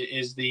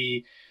 is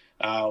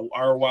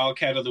our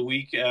Wildcat of the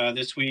Week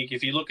this week.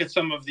 If you look at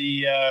some of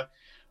the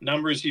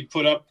numbers he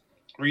put up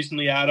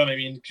recently, Adam, I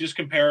mean, just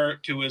compare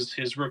it to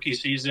his rookie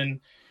season.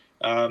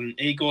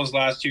 8 goals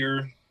last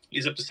year.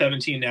 He's up to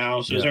 17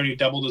 now, so he's already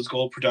doubled his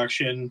goal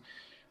production.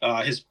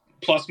 His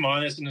plus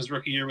minus in his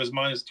rookie year was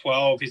minus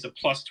 12. He's a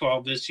plus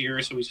 12 this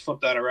year, so he's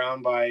flipped that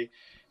around by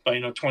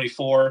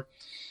 24.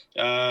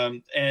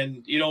 And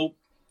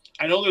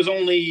I know there's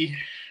only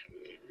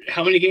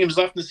how many games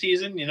left in the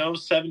season?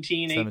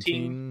 17,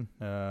 18?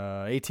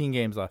 18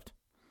 games left.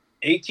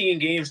 18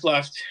 games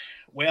left.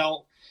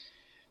 Well,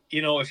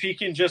 if he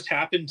can just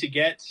happen to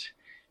get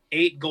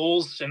 8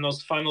 goals in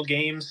those final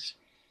games,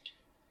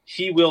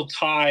 he will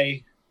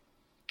tie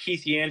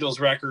Keith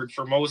Yandel's record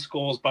for most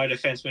goals by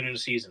defenseman in a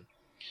season,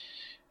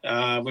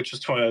 which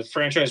was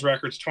franchise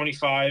records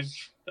 25,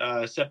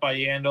 set by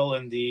Yandel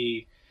in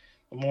the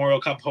Memorial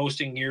Cup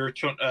hosting year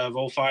of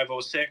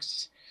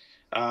 05-06.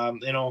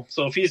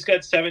 So if he's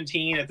got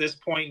 17 at this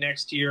point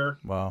next year,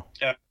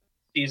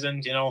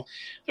 season,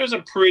 there's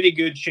a pretty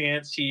good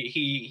chance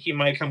he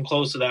might come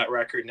close to that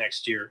record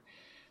next year.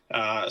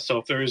 So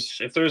if there's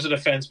a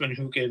defenseman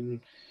who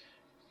can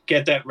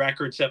get that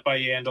record set by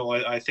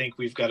Yandel, I think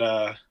we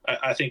can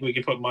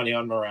put money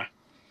on Morin.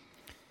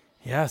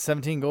 Yeah,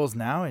 17 goals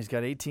now. He's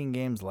got 18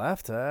 games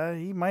left.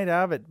 He might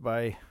have it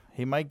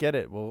he might get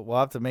it. We'll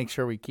have to make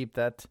sure we keep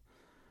that.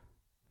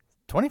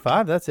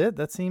 25, that's it.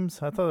 I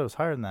thought it was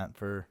higher than that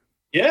for.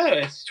 Yeah,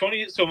 it's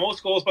 20. So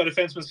most goals by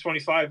defensemen is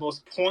 25.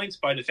 Most points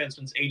by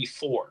defensemen is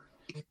 84.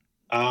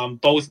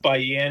 Both by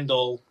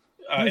Yandel.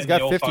 He's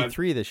got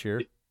 53 this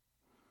year.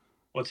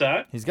 What's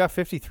that? He's got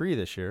 53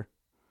 this year.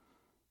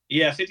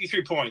 Yeah,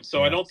 53 points.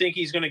 So I don't think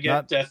he's going to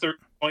get 30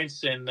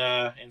 points in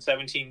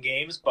 17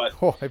 games. But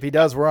if he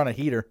does, we're on a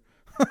heater.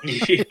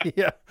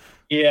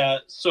 Yeah.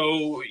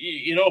 So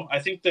I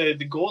think the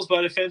goals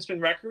by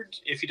defenseman record,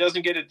 if he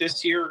doesn't get it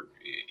this year,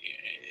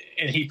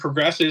 and he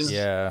progresses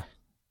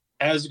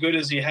as good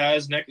as he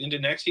has into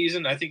next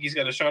season, I think he's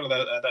got a shot at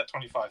that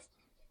 25.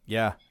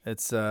 Yeah,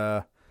 it's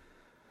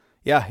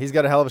he's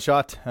got a hell of a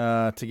shot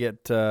to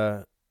get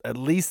at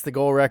least the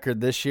goal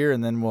record this year,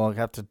 and then we'll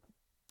have to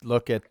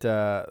look at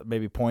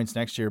maybe points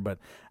next year. But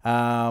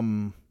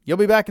you'll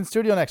be back in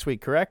studio next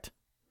week, correct?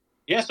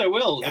 Yes, I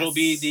will. Yes. It'll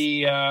be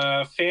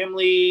the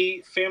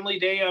family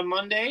day on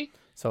Monday.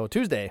 So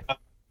Tuesday.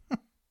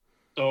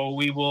 So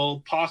we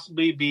will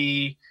possibly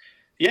be.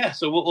 Yeah,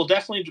 so I'll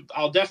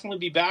definitely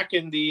be back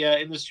in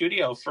the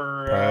studio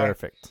for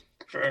perfect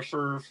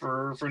for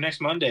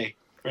next Monday,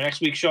 for next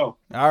week's show.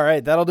 All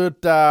right, that'll do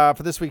it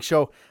for this week's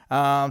show.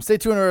 Stay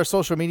tuned to our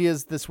social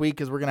medias this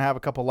week, as we're gonna have a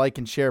couple like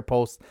and share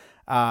posts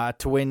to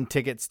win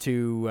tickets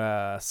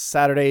to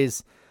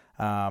Saturday's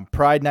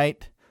Pride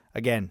Night.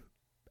 Again,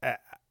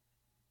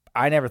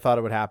 I never thought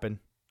it would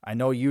happen. I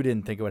know you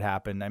didn't think it would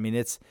happen. I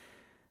mean,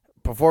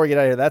 before we get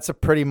out of here, that's a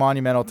pretty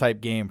monumental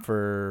type game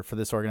for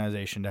this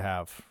organization to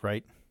have,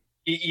 right?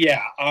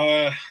 Yeah.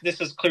 This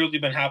has clearly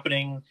been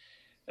happening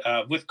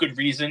with good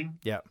reason.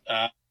 Yeah.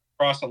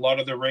 Across a lot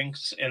of the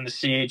rinks in the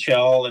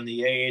CHL and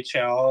the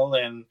AHL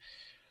and,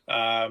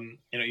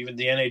 even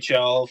the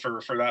NHL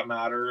for that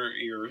matter.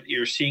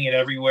 You're seeing it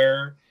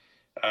everywhere.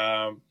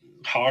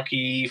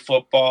 hockey,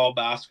 football,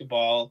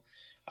 basketball,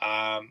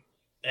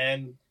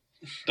 and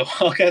the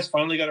Wildcats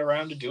finally got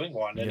around to doing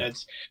one. And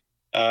it's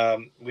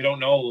we don't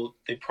know.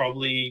 They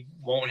probably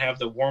won't have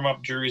the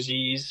warm-up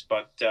jerseys,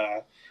 but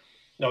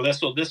no,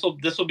 this will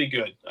be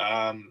good.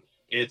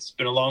 It's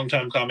been a long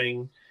time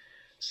coming.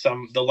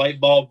 The light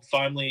bulb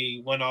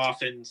finally went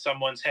off in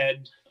someone's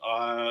head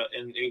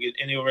in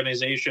the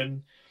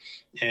organization,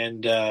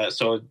 and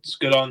so it's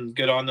good on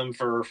them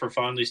for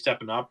finally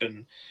stepping up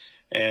and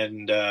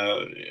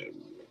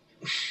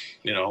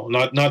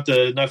not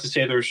to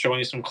say they're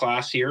showing some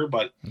class here,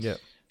 but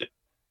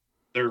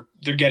they're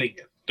getting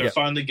it. They're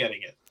finally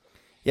getting it.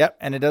 Yep,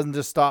 and it doesn't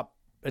just stop.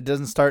 It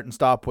doesn't start and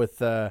stop with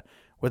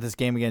this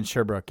game against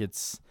Sherbrooke.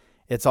 It's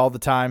all the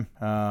time.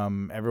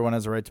 Everyone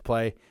has a right to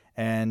play,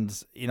 and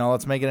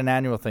let's make it an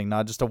annual thing,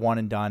 not just a one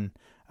and done.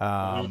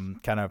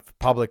 Kind of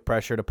public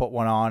pressure to put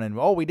one on, and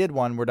we did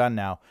one, we're done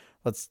now.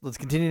 Let's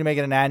continue to make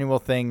it an annual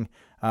thing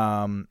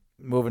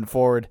moving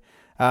forward.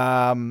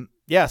 So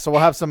we'll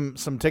have some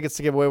tickets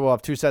to give away. We'll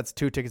have 2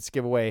 tickets to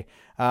give away.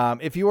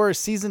 If you are a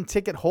season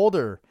ticket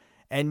holder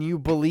and you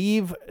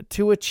believe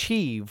to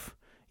achieve,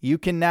 you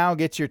can now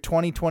get your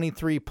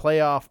 2023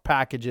 playoff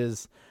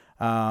packages.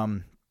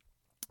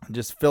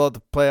 Just fill out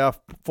the playoff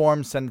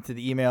form, send it to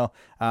the email.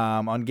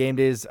 On game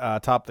days,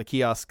 top the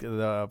kiosk,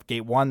 the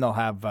gate 1, they'll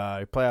have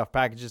playoff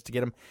packages to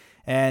get them.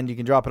 And you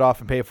can drop it off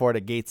and pay for it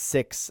at gate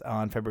 6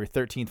 on February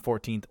 13th,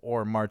 14th,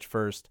 or March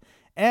 1st.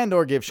 And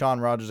or give Sean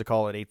Rogers a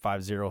call at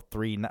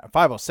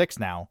 850-506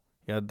 now.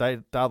 You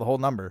gotta dial the whole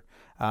number.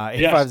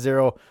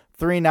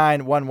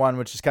 850-3911,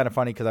 which is kind of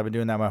funny because I've been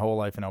doing that my whole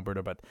life in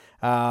Alberta. But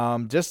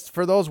just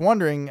for those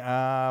wondering,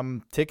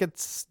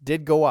 tickets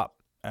did go up.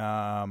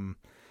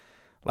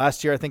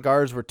 Last year, I think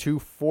ours were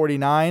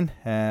 $249,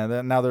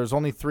 and now there's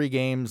only 3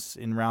 games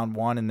in round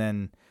 1, and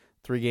then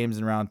 3 games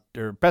in round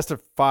or best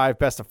of 5,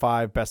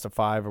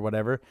 or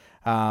whatever.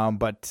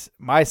 But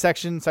my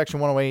section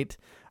 108,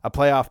 a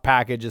playoff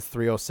package is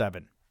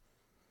 $307.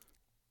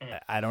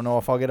 I don't know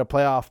if I'll get a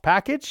playoff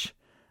package.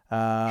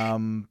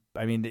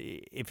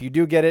 If you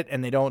do get it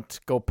and they don't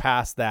go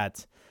past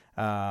that,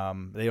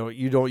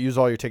 you don't use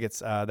all your tickets.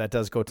 That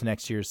does go to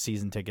next year's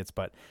season tickets,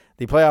 but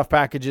the playoff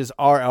packages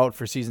are out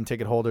for season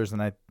ticket holders,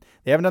 and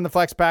they haven't done the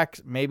flex pack.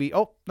 Maybe.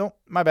 Oh no,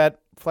 my bad.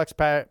 Flex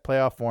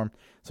playoff form.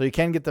 So you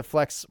can get the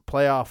flex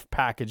playoff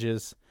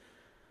packages.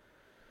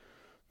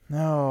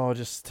 No,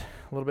 just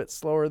a little bit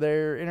slower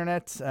there,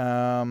 internet.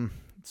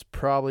 It's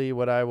probably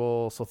what I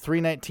will. So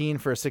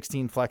 $319 for a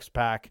 16 flex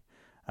pack,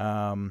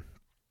 or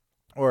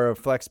a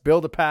flex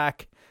build a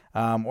pack.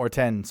 Or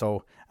 10.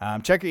 So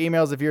check your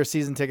emails if you're a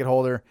season ticket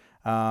holder,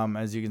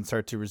 as you can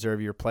start to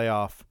reserve your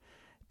playoff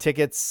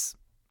tickets.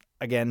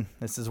 Again,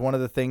 this is one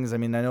of the things. I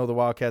know the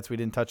Wildcats, we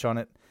didn't touch on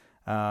it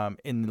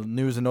in the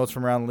news and notes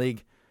from around the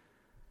league.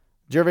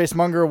 Gervais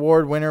Munger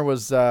Award winner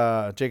was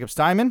Jacob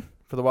Steinman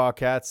for the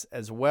Wildcats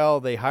as well.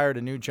 They hired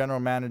a new general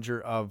manager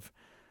of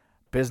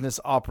business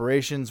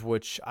operations,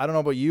 which I don't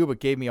know about you, but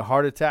gave me a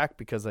heart attack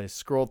because I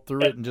scrolled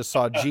through it and just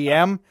saw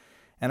GM,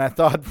 and I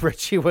thought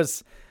Richie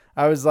was...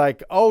 I was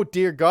like, oh,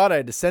 dear God, I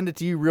had to send it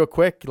to you real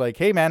quick. Like,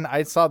 hey, man,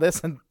 I saw this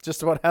and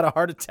just about had a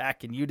heart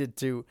attack, and you did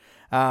too.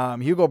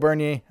 Hugo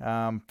Bernier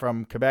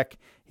from Quebec.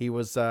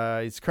 He's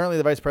currently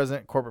the Vice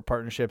President of Corporate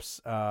Partnerships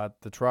at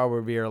the Toronto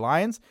Riviera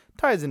Lions.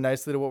 Ties in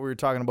nicely to what we were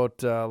talking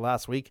about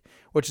last week,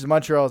 which is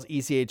Montreal's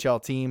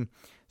ECHL team.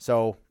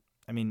 So,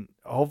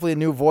 hopefully a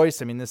new voice.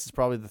 This is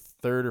probably the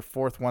 3rd or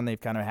 4th one they've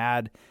kind of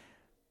had.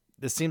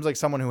 This seems like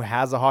someone who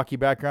has a hockey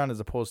background as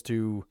opposed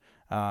to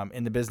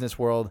in the business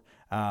world.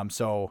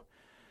 So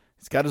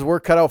he's got his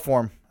work cut out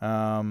for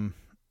him,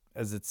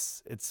 as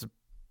it's a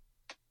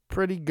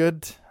pretty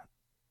good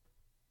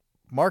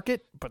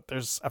market, but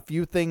there's a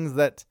few things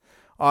that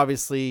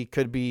obviously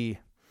could be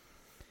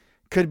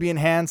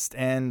enhanced,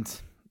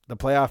 and the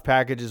playoff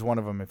package is one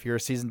of them. If you're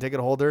a season ticket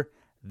holder,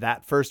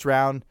 that first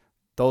round,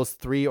 those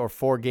 3 or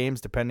 4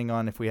 games, depending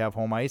on if we have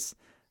home ice,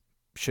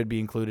 should be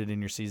included in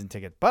your season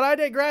ticket. But I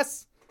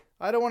digress.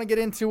 I don't want to get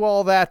into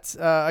all that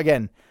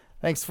again.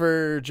 Thanks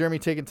for Jeremy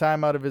taking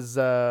time out of his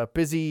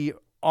busy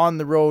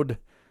on-the-road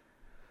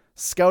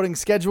scouting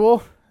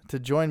schedule to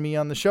join me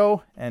on the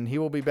show, and he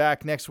will be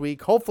back next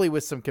week, hopefully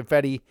with some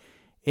confetti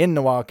in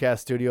the Wildcast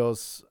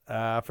Studios.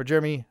 For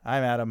Jeremy,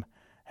 I'm Adam.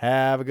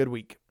 Have a good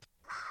week.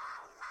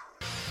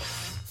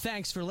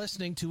 Thanks for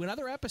listening to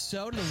another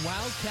episode of the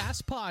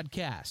Wildcast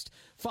Podcast.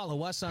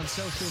 Follow us on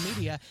social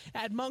media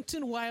at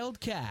Moncton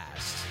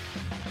Wildcast.